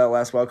push for that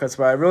last wildcard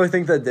spot. I really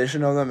think the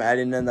addition of them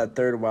adding in that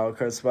third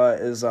wildcard spot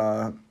is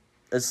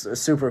it's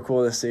super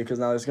cool to see because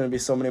now there's going to be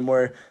so many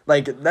more.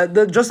 Like,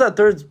 just that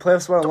third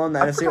playoff spot alone, the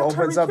NFC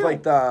opens up,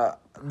 like,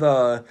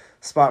 the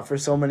spot for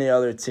so many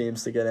other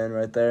teams to get in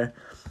right there.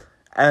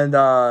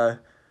 And,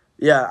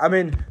 yeah, I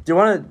mean, do you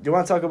want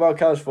to talk about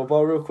college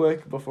football real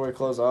quick before we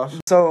close off?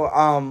 So,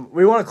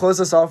 we want to close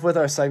this off with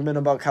our segment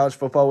about college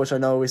football, which I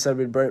know we said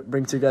we'd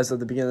bring to you guys at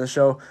the beginning of the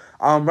show.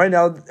 Right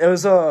now, it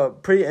was a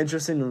pretty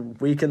interesting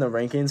week in the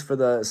rankings for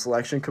the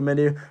selection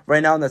committee.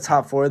 Right now in the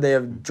top 4, they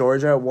have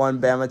Georgia at 1,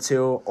 Bama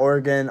 2,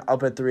 Oregon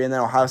up at 3, and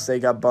then Ohio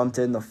State got bumped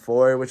in the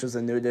 4, which was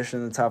a new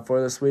addition in the top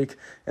 4 this week.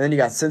 And then you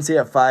got Cincy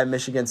at 5,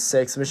 Michigan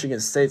 6, Michigan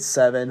State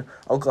 7,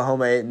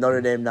 Oklahoma 8,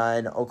 Notre Dame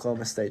 9,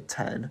 Oklahoma State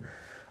 10.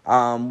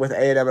 With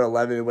A&M at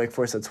 11, Wake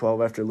Forest at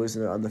 12 after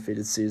losing an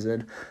undefeated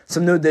season.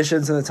 Some new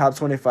additions in the top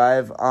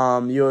 25.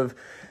 You have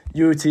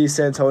UT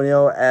San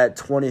Antonio at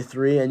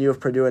 23, and you have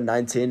Purdue at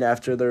 19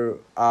 after their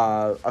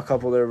a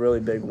couple of their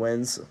really big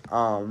wins.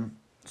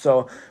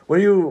 So what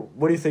do you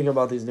think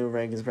about these new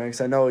rankings,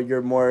 Branks? I know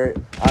you're more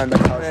on the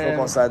college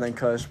football side than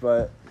Kush,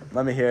 but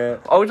let me hear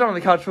it. Are we talking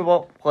the college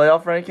football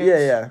playoff rankings?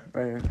 Yeah,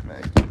 right here.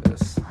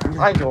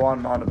 I go on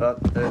and on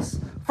about this.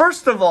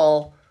 First of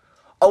all,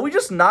 are we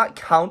just not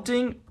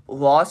counting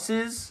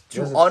losses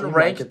to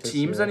unranked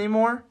teams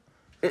anymore?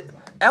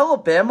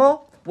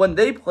 Alabama, when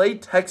they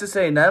played Texas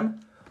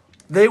A&M,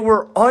 they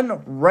were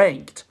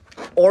unranked.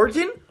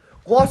 Oregon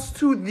lost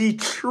to the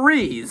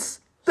trees.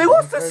 They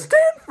lost to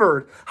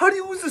Stanford. How do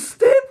you lose to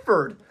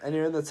Stanford? And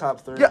you're in the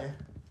top 3. Yeah.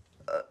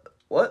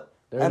 What?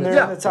 And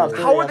they're in the top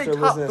 3 How are they after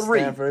top losing to 3?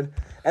 Stanford.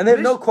 And they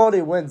have no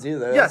quality wins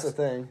either. Yes. That's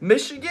the thing.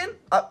 Michigan,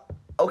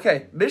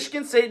 okay,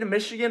 Michigan State and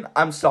Michigan,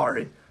 I'm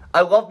sorry.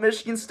 I love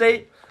Michigan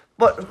State,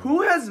 but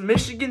who has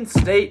Michigan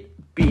State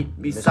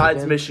beat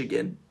besides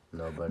Michigan?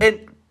 Nobody.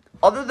 And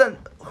other than,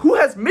 who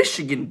has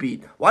Michigan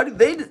beat? Why do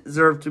they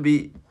deserve to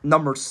be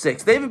number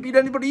 6? They haven't beat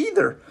anybody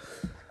either.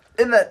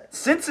 And that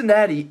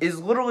Cincinnati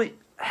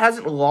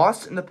hasn't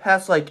lost in the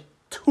past,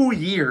 2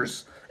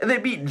 years. And they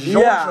beat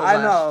Georgia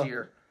last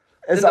year.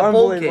 It's in the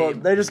bowl unbelievable.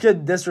 game. They just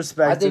get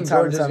disrespected. I think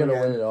Georgia's going to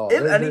win it all.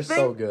 They're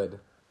so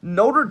good.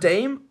 Notre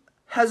Dame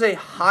has a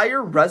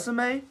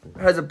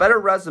better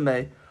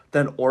resume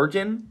than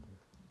Oregon,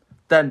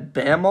 than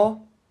Bama,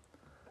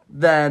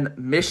 than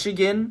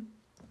Michigan,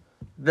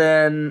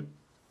 than...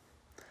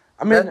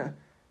 I mean,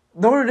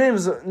 Notre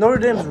Dame's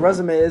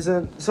resume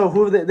isn't... So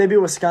who they beat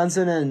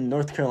Wisconsin and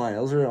North Carolina.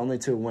 Those are only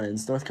 2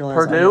 wins. North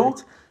Carolina's Purdue?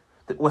 unranked.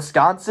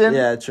 Wisconsin?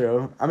 Yeah,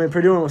 true. I mean,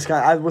 Purdue and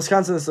Wisconsin...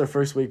 Wisconsin is their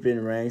first week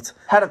being ranked.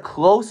 Had a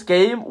close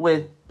game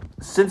with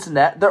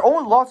Cincinnati. Their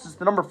only loss is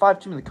the number 5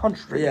 team in the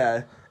country.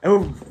 Yeah. And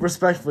who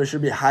respectfully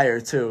should be higher,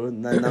 too,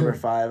 than number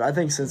 5. I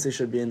think Cincy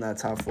should be in that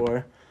top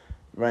 4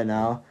 right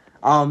now.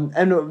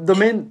 And the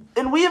main...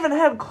 And we haven't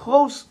had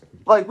close...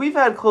 we've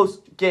had close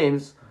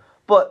games,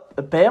 but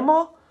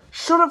Bama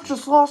should have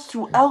just lost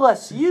to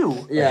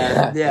LSU.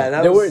 Yeah,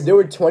 that they was... They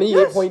were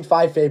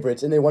 28.5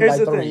 favorites, and they won by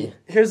 3.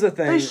 Here's the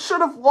thing. They should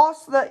have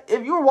lost that.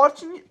 If you were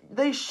watching,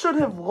 they should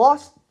have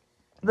lost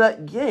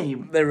that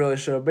game. They really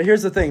should. But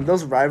here's the thing.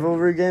 Those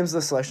rivalry games,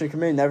 the selection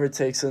committee never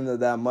takes into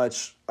that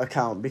much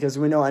account because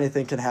we know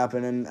anything can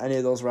happen in any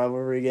of those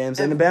rivalry games.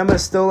 And Alabama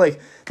is still,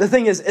 the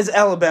thing is, it's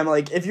Alabama.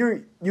 If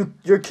you're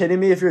kidding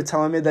me if you're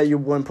telling me that you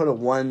wouldn't put a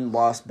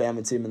one-loss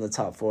Bama team in the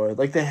top 4.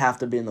 They have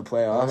to be in the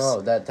playoffs.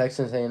 No, that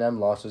Texas A&M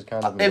loss was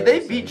kind of if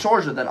they beat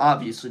Georgia, then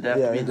obviously they have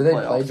to be in the playoffs. Do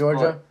they play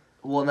Georgia?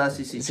 Well, in the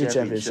SEC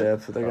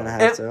championship. They're going to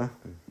have to.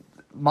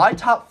 My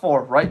top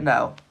 4 right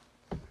now,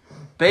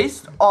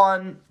 based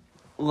on,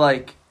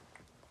 their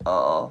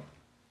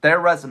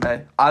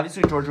resume,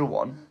 obviously Georgia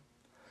 1.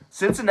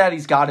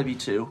 Cincinnati's got to be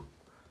 2.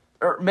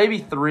 Or maybe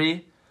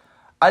 3.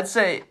 I'd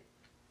say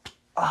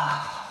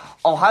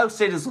Ohio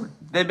State is...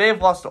 They may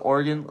have lost to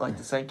Oregon,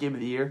 the second game of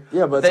the year.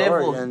 Yeah, but they it's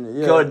have Oregon.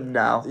 Yeah. Good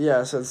now.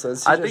 Yeah, so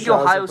I think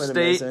Ohio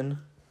State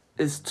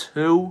is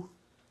 2.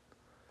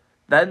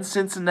 Then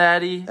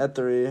Cincinnati. At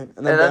 3. And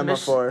then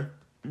Bama 4.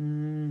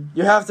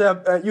 You have to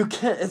have... you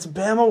can't... It's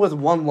Bama with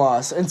 1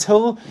 loss.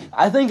 Until...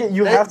 I think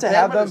you have to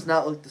have them... Bama does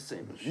not look the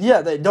same.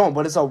 Yeah, they don't,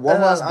 but it's a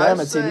 1-loss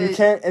Bama team. You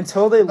can't...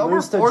 Until they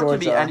lose to Georgia. Number 4 can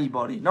be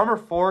anybody. Number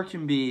 4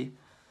 can be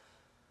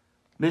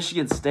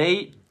Michigan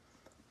State.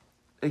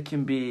 It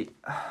can be...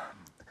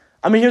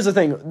 I mean, here's the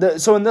thing.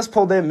 So in this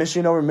poll, they have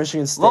Michigan over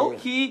Michigan State.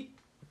 Low-key,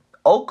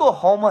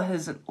 Oklahoma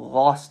hasn't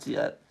lost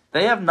yet.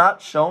 They have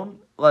not shown,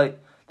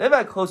 they've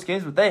had close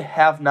games, but they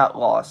have not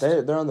lost.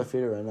 They're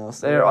undefeated right now.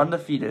 So They're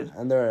undefeated.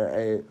 And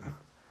they're 8.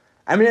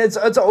 I mean, it's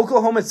an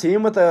Oklahoma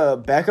team with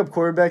a backup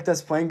quarterback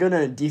that's playing good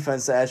and a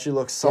defense that actually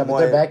looks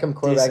somewhat their backup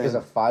quarterback decent. is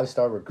a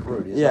 5-star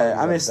recruit. He's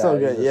still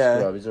good.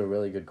 He's a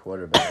really good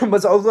quarterback. But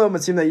it's an Oklahoma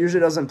team that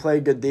usually doesn't play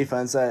good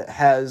defense that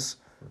has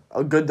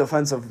a good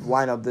defensive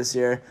lineup this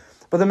year.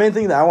 But the main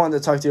thing that I wanted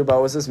to talk to you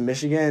about was this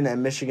Michigan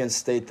and Michigan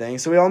State thing.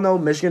 So we all know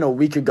Michigan a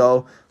week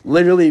ago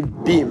literally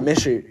beat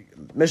Michigan.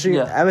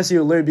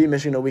 MSU literally beat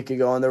Michigan a week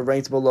ago, and they're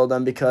ranked below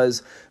them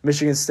because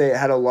Michigan State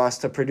had a loss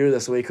to Purdue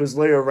this week, who's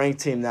literally a ranked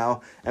team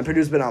now, and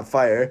Purdue's been on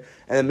fire.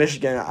 And then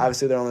Michigan,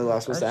 obviously, their only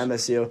loss was to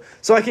MSU.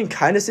 So I can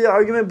kind of see the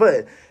argument,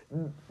 but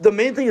the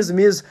main thing is to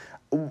me is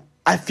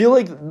I feel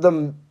like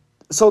the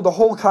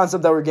whole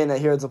concept that we're getting at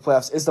here at the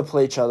playoffs is to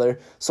play each other.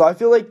 So I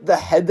feel like the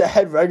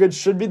head-to-head record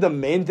should be the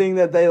main thing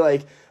that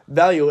they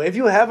value. If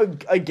you have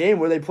a game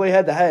where they play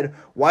head-to-head,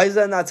 why is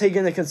that not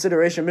taken into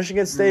consideration?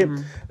 Michigan State,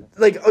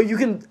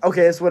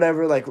 it's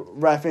whatever,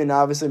 Rafi, and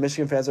obviously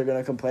Michigan fans are going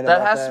to complain about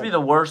that. That has to be the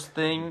worst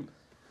thing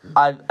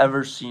I've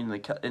ever seen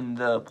in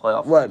the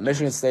playoff. What,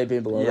 Michigan State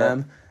being below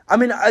them? I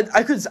mean,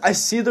 I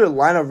see their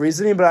line of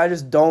reasoning, but I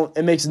just don't.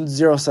 It makes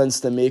zero sense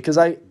to me because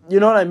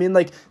you know what I mean.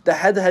 The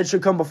head-to-head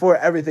should come before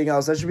everything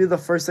else. That should be the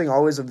first thing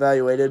always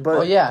evaluated.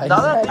 But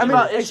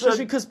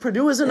especially because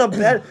Purdue isn't a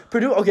bad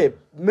Purdue. Okay,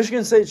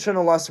 Michigan State shouldn't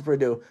have lost to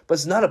Purdue, but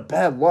it's not a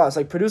bad loss.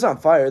 Purdue's on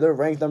fire. They're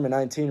ranked number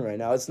 19 right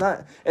now. It's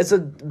not. It's a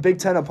Big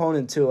Ten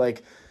opponent too.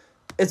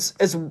 It's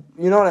you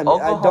know what I mean.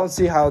 Oklahoma, I don't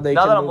see how they.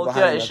 Now can that I'm move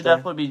looking at it, behind it should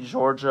definitely be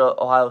Georgia,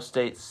 Ohio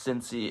State,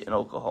 Cincy, and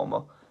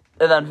Oklahoma.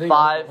 And then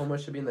 5. Oklahoma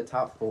should be in the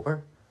top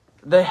 4.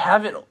 They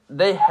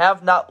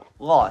have not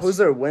lost. Who's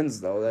their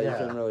wins though that you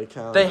can really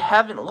count? They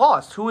haven't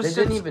lost. They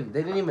didn't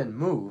even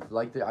move.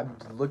 I'm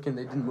looking.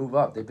 They didn't move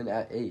up. They've been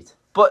at 8.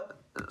 But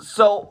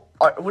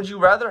would you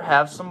rather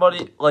have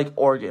somebody like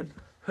Oregon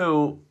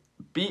who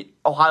beat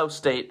Ohio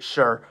State,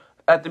 sure,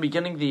 at the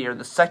beginning of the year,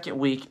 the second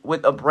week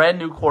with a brand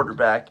new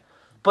quarterback?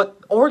 But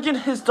Oregon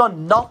has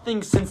done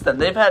nothing since then.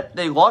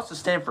 They lost to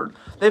Stanford.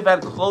 They've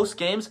had close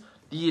games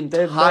the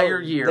entire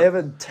year. They have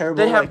a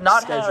terrible They have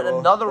not schedule. had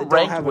another They don't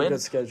ranked have a win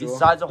good schedule.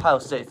 besides Ohio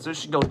State. So it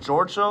should go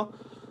Georgia,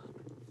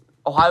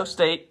 Ohio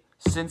State,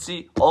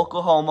 Cincy,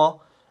 Oklahoma,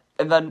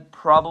 and then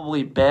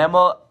probably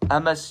Bama,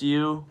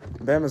 MSU.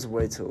 Bama's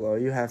way too low.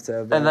 You have to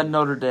have Bama. And then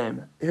Notre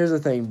Dame. Here's the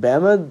thing.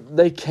 Bama,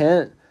 they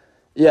can't.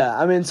 Yeah,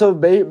 I mean, so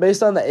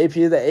based on the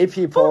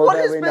AP poll what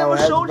that has we know Bama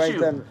has showed ranked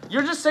you? them.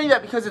 You're just saying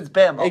that because it's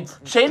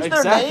Bama.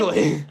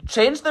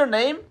 Change their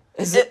name.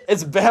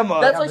 It's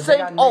Bama. That's like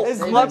saying, It's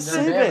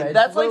Clemson.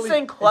 That's like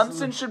saying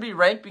Clemson should be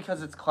ranked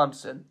because it's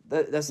Clemson.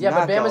 That's but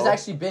not, Bama's though.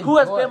 actually been Who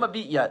has good. Bama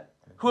beat yet?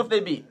 Who have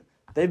they beat?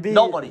 They beat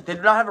Nobody. They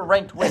do not have a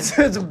ranked win. It's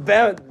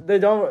Bama. They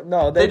don't.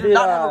 No, They beat, do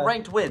not have a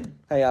ranked win.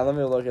 Hang on, let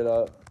me look it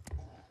up.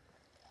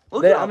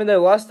 Look it up. I mean, they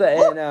lost to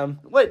A&M.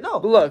 Wait, no.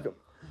 But look,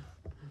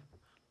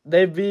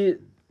 they beat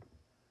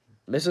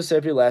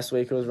Mississippi last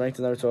week. It was ranked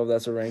number 12.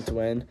 That's a ranked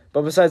win.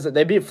 But besides that,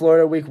 they beat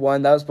Florida week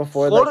 1. That was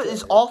before. Florida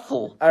is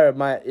awful. All right,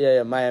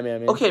 Miami. I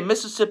mean. Okay,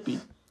 Mississippi.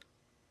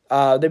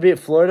 They beat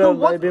Florida.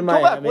 They beat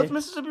Miami. Go back. What's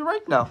Mississippi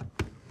ranked now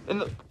in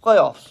the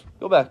playoffs?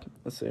 Go back.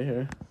 Let's see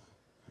here.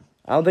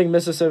 I don't think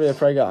Mississippi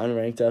probably got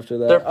unranked after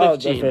that. They're 15. Oh,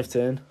 they're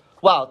 15.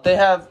 Wow,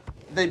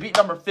 they beat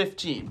number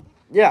 15.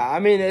 Yeah, I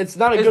mean, it's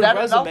not a good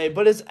resume, enough?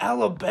 but it's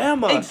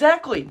Alabama.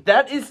 Exactly.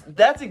 That's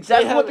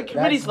exactly what the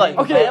committee's like.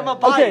 Okay, Bama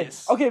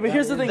bias. Okay, but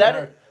here's the thing.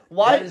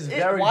 Why is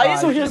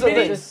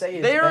the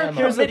thing. They are a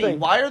committee.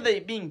 Why are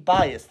they being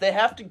biased? They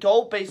have to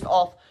go based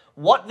off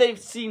what they've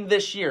seen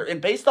this year.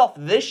 And based off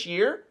this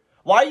year,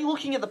 why are you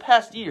looking at the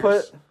past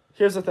years?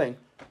 Here's the thing.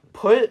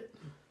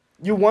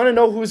 You want to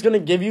know who's going to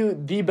give you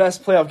the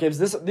best playoff games.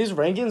 These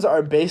rankings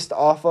are based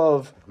off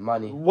of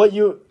money. So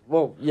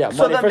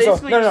money. First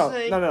off,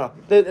 no.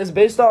 It's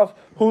based off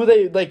who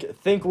they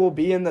think will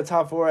be in the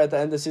top 4 at the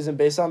end of the season,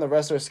 based on the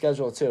rest of their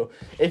schedule too.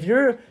 If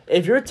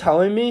you're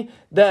telling me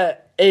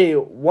that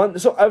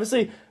so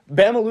obviously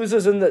Bama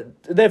loses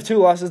they have 2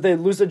 losses. They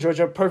lose to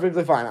Georgia,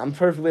 perfectly fine. I'm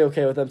perfectly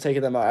okay with them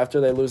taking them out after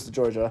they lose to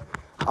Georgia.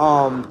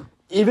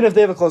 Even if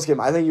they have a close game,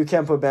 I think you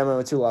can't put Bama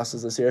with 2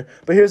 losses this year.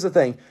 But here's the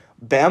thing.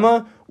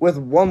 Bama with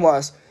 1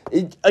 loss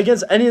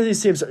against any of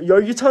these teams.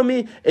 Are you telling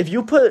me if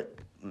you put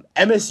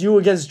MSU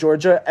against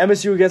Georgia,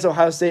 MSU against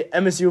Ohio State,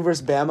 MSU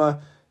versus Bama,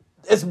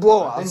 it's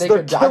blowouts.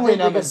 They're killing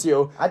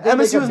MSU.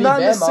 MSU is not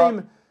in the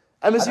same.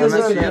 MSU is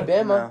not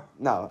Bama.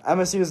 No,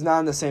 MSU is not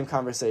in the same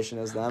conversation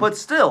as them. But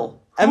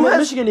still, and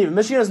Michigan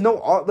has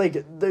no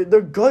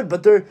they're good,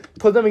 but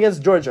put them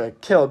against Georgia,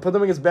 killed. Put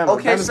them against Bama.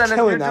 Okay, Bama's so then if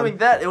killing you're them. doing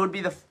that, it would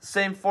be the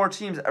same 4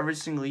 teams every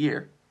single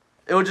year.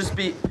 It would just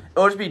be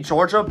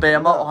Georgia,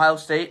 Bama, Ohio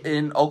State,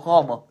 and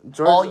Oklahoma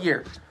all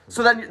year.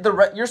 So then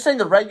you're saying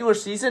the regular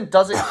season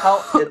doesn't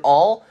count at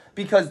all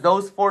because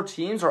those 4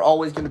 teams are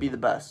always going to be the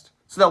best.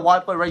 So then why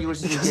play regular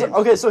season games?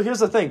 Okay, so here's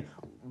the thing.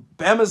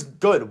 Bama's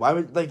good. Why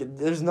would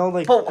there's no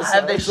But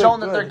have they shown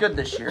that they're good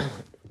this year?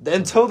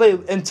 Until they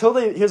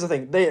here's the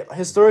thing, they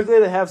historically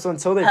they have, so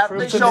until they prove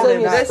to me shown they're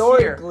me not, this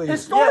year?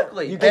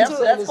 Historically. You can't can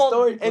say that's called,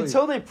 historically.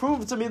 until they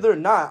prove to me they're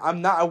not,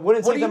 I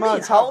wouldn't what take do you them out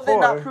mean? of How top have they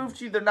four. not proved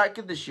to you they're not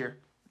good this year?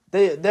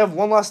 They have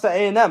one loss to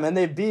A&M, and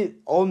they beat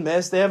Ole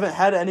Miss. They haven't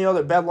had any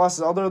other bad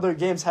losses. All their other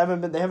games they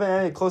haven't had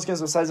any close games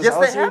besides this Yes,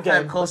 they LSU have game.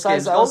 had close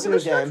Besides games. the Go to the LSU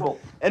game. schedule.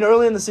 And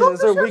early in the season, to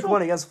it's the their week schedule.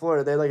 1 against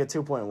Florida. They had like a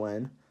 2-point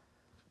win.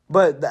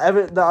 But the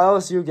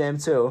LSU game,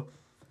 too.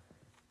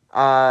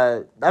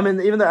 I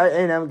mean, even the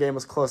A&M game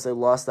was close. They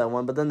lost that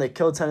one. But then they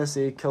killed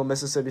Tennessee, killed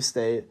Mississippi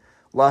State,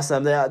 lost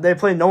them. They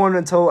played no one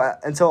until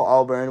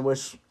Auburn,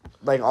 which,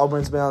 like,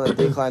 Auburn's been on the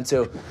decline,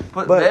 too.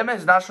 But Bama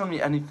has not shown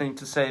me anything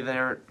to say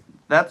they're...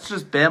 That's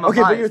just Bama. Okay,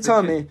 but bias. you're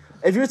telling me,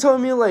 if you're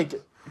telling me, like,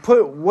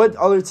 put what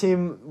other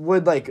team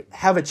would, like,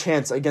 have a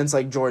chance against,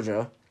 like,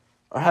 Georgia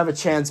or have a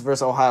chance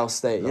versus Ohio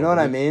State? You know what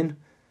I mean?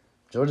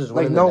 Georgia's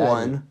Like, winning no the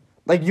one.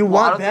 Like, you Well,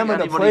 I want don't think Bama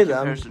to anybody play them.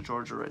 compares to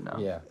Georgia right now.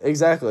 Yeah.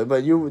 Exactly,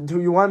 but you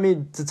want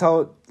me to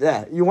tell...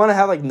 Yeah, you want to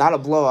have, like, not a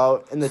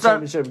blowout in the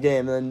championship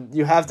game, then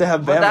you have to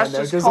have But Bama that's in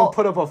there just because they'll called-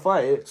 put up a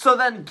fight. So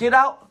then get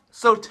out.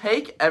 So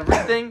take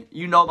everything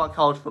you know about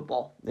college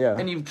football. Yeah.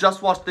 And you've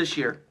just watched this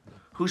year.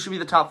 Who should be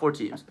the top 4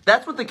 teams?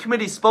 That's what the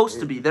committee's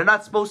supposed to be. They're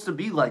not supposed to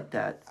be like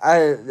that.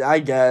 I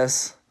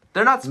guess.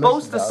 They're not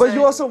supposed to say... But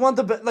you also want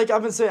the... Like,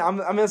 I've been saying... I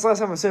mean, it's the last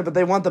time I'm saying it, but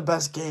they want the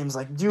best games.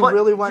 Like, do you But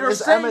really want... you're Is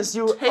saying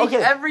MSU... take Okay.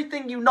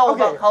 everything you know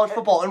about college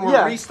football, and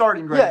we're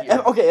restarting right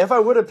here. Okay, if I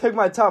would have picked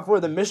my top 4,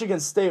 then Michigan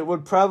State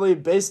would probably,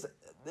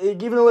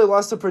 even though they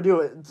lost to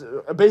Purdue,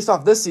 based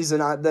off this season,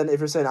 then if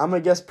you're saying, I'm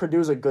going to guess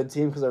Purdue's a good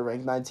team because they're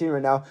ranked 19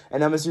 right now,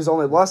 and MSU's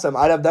only lost them,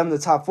 I'd have them in the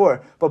top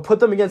 4. But put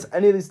them against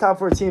any of these top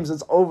 4 teams,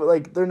 it's over.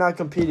 Like, they're not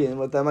competing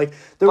with them. Like,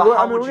 But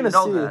how we're would you going to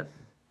know see... that?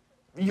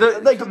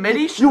 The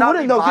committee should you not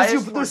wouldn't be know biased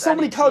because there's towards so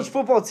many any college team.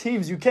 football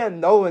teams you can't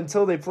know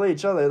until they play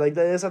each other. Like,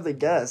 they just have to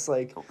guess.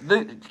 Like,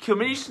 The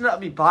committee should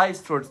not be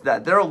biased towards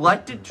that. They're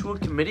elected to a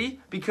committee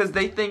because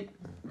they think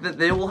that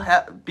they will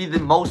be the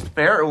most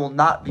fair and will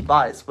not be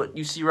biased. But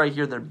you see right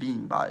here, they're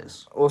being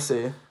biased. we'll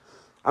see.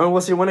 I mean,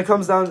 we'll see when it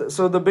comes down.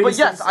 So the But biggest.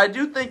 yes, I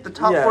do think the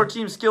top 4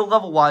 teams skill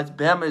level wise,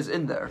 Bama is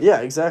in there. Yeah,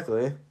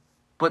 exactly.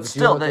 But Do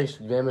still, you don't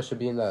think Bama should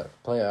be in the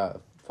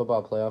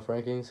football playoff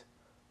rankings?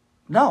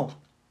 no.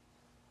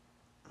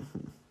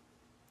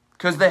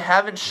 Because they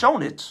haven't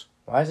shown it.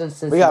 Why isn't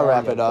Cincinnati We gotta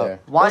wrap it up up. there?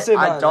 Why? Let's say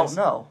I about don't this.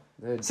 know.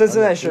 They're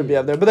Cincinnati should be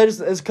up there, but it's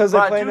because But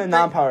they're I playing do a think-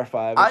 non-power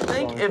 5. I It's the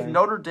think only if thing.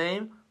 Notre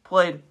Dame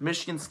played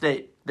Michigan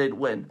State, they'd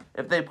win.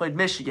 If they played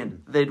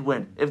Michigan, they'd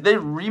win. If they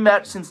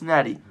rematched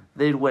Cincinnati,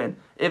 they'd win.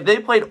 If they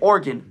played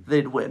Oregon,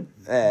 they'd win.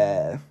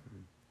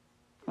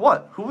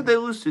 What? Who would they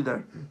lose to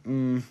there? I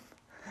mean,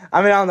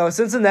 I don't know.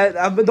 Cincinnati.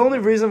 But the only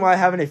reason why I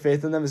have any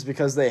faith in them is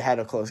because they had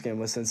a close game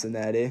with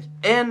Cincinnati.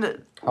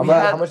 And How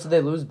much did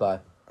they lose by?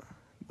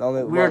 We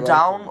we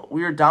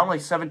were down like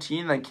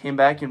 17, then came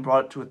back and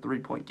brought it to a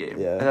 3-point game.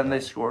 Yeah. And then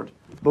they scored.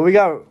 But we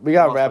got to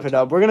Lost wrap by it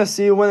up. We're gonna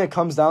see when it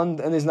comes down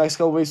in these next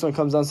couple weeks when it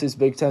comes down to these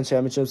Big Ten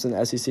championships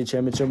and SEC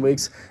championship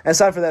weeks. And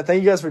aside for that,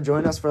 thank you guys for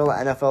joining us for a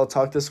little NFL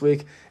talk this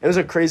week. It was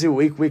a crazy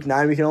week, week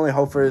 9. We can only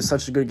hope for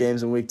such good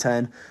games in week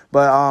 10.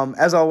 But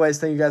as always,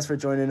 thank you guys for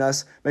joining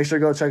us. Make sure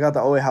to go check out the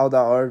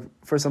oahowl.org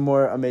for some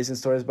more amazing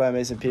stories by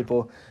amazing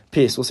people.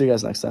 Peace. We'll see you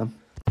guys next time.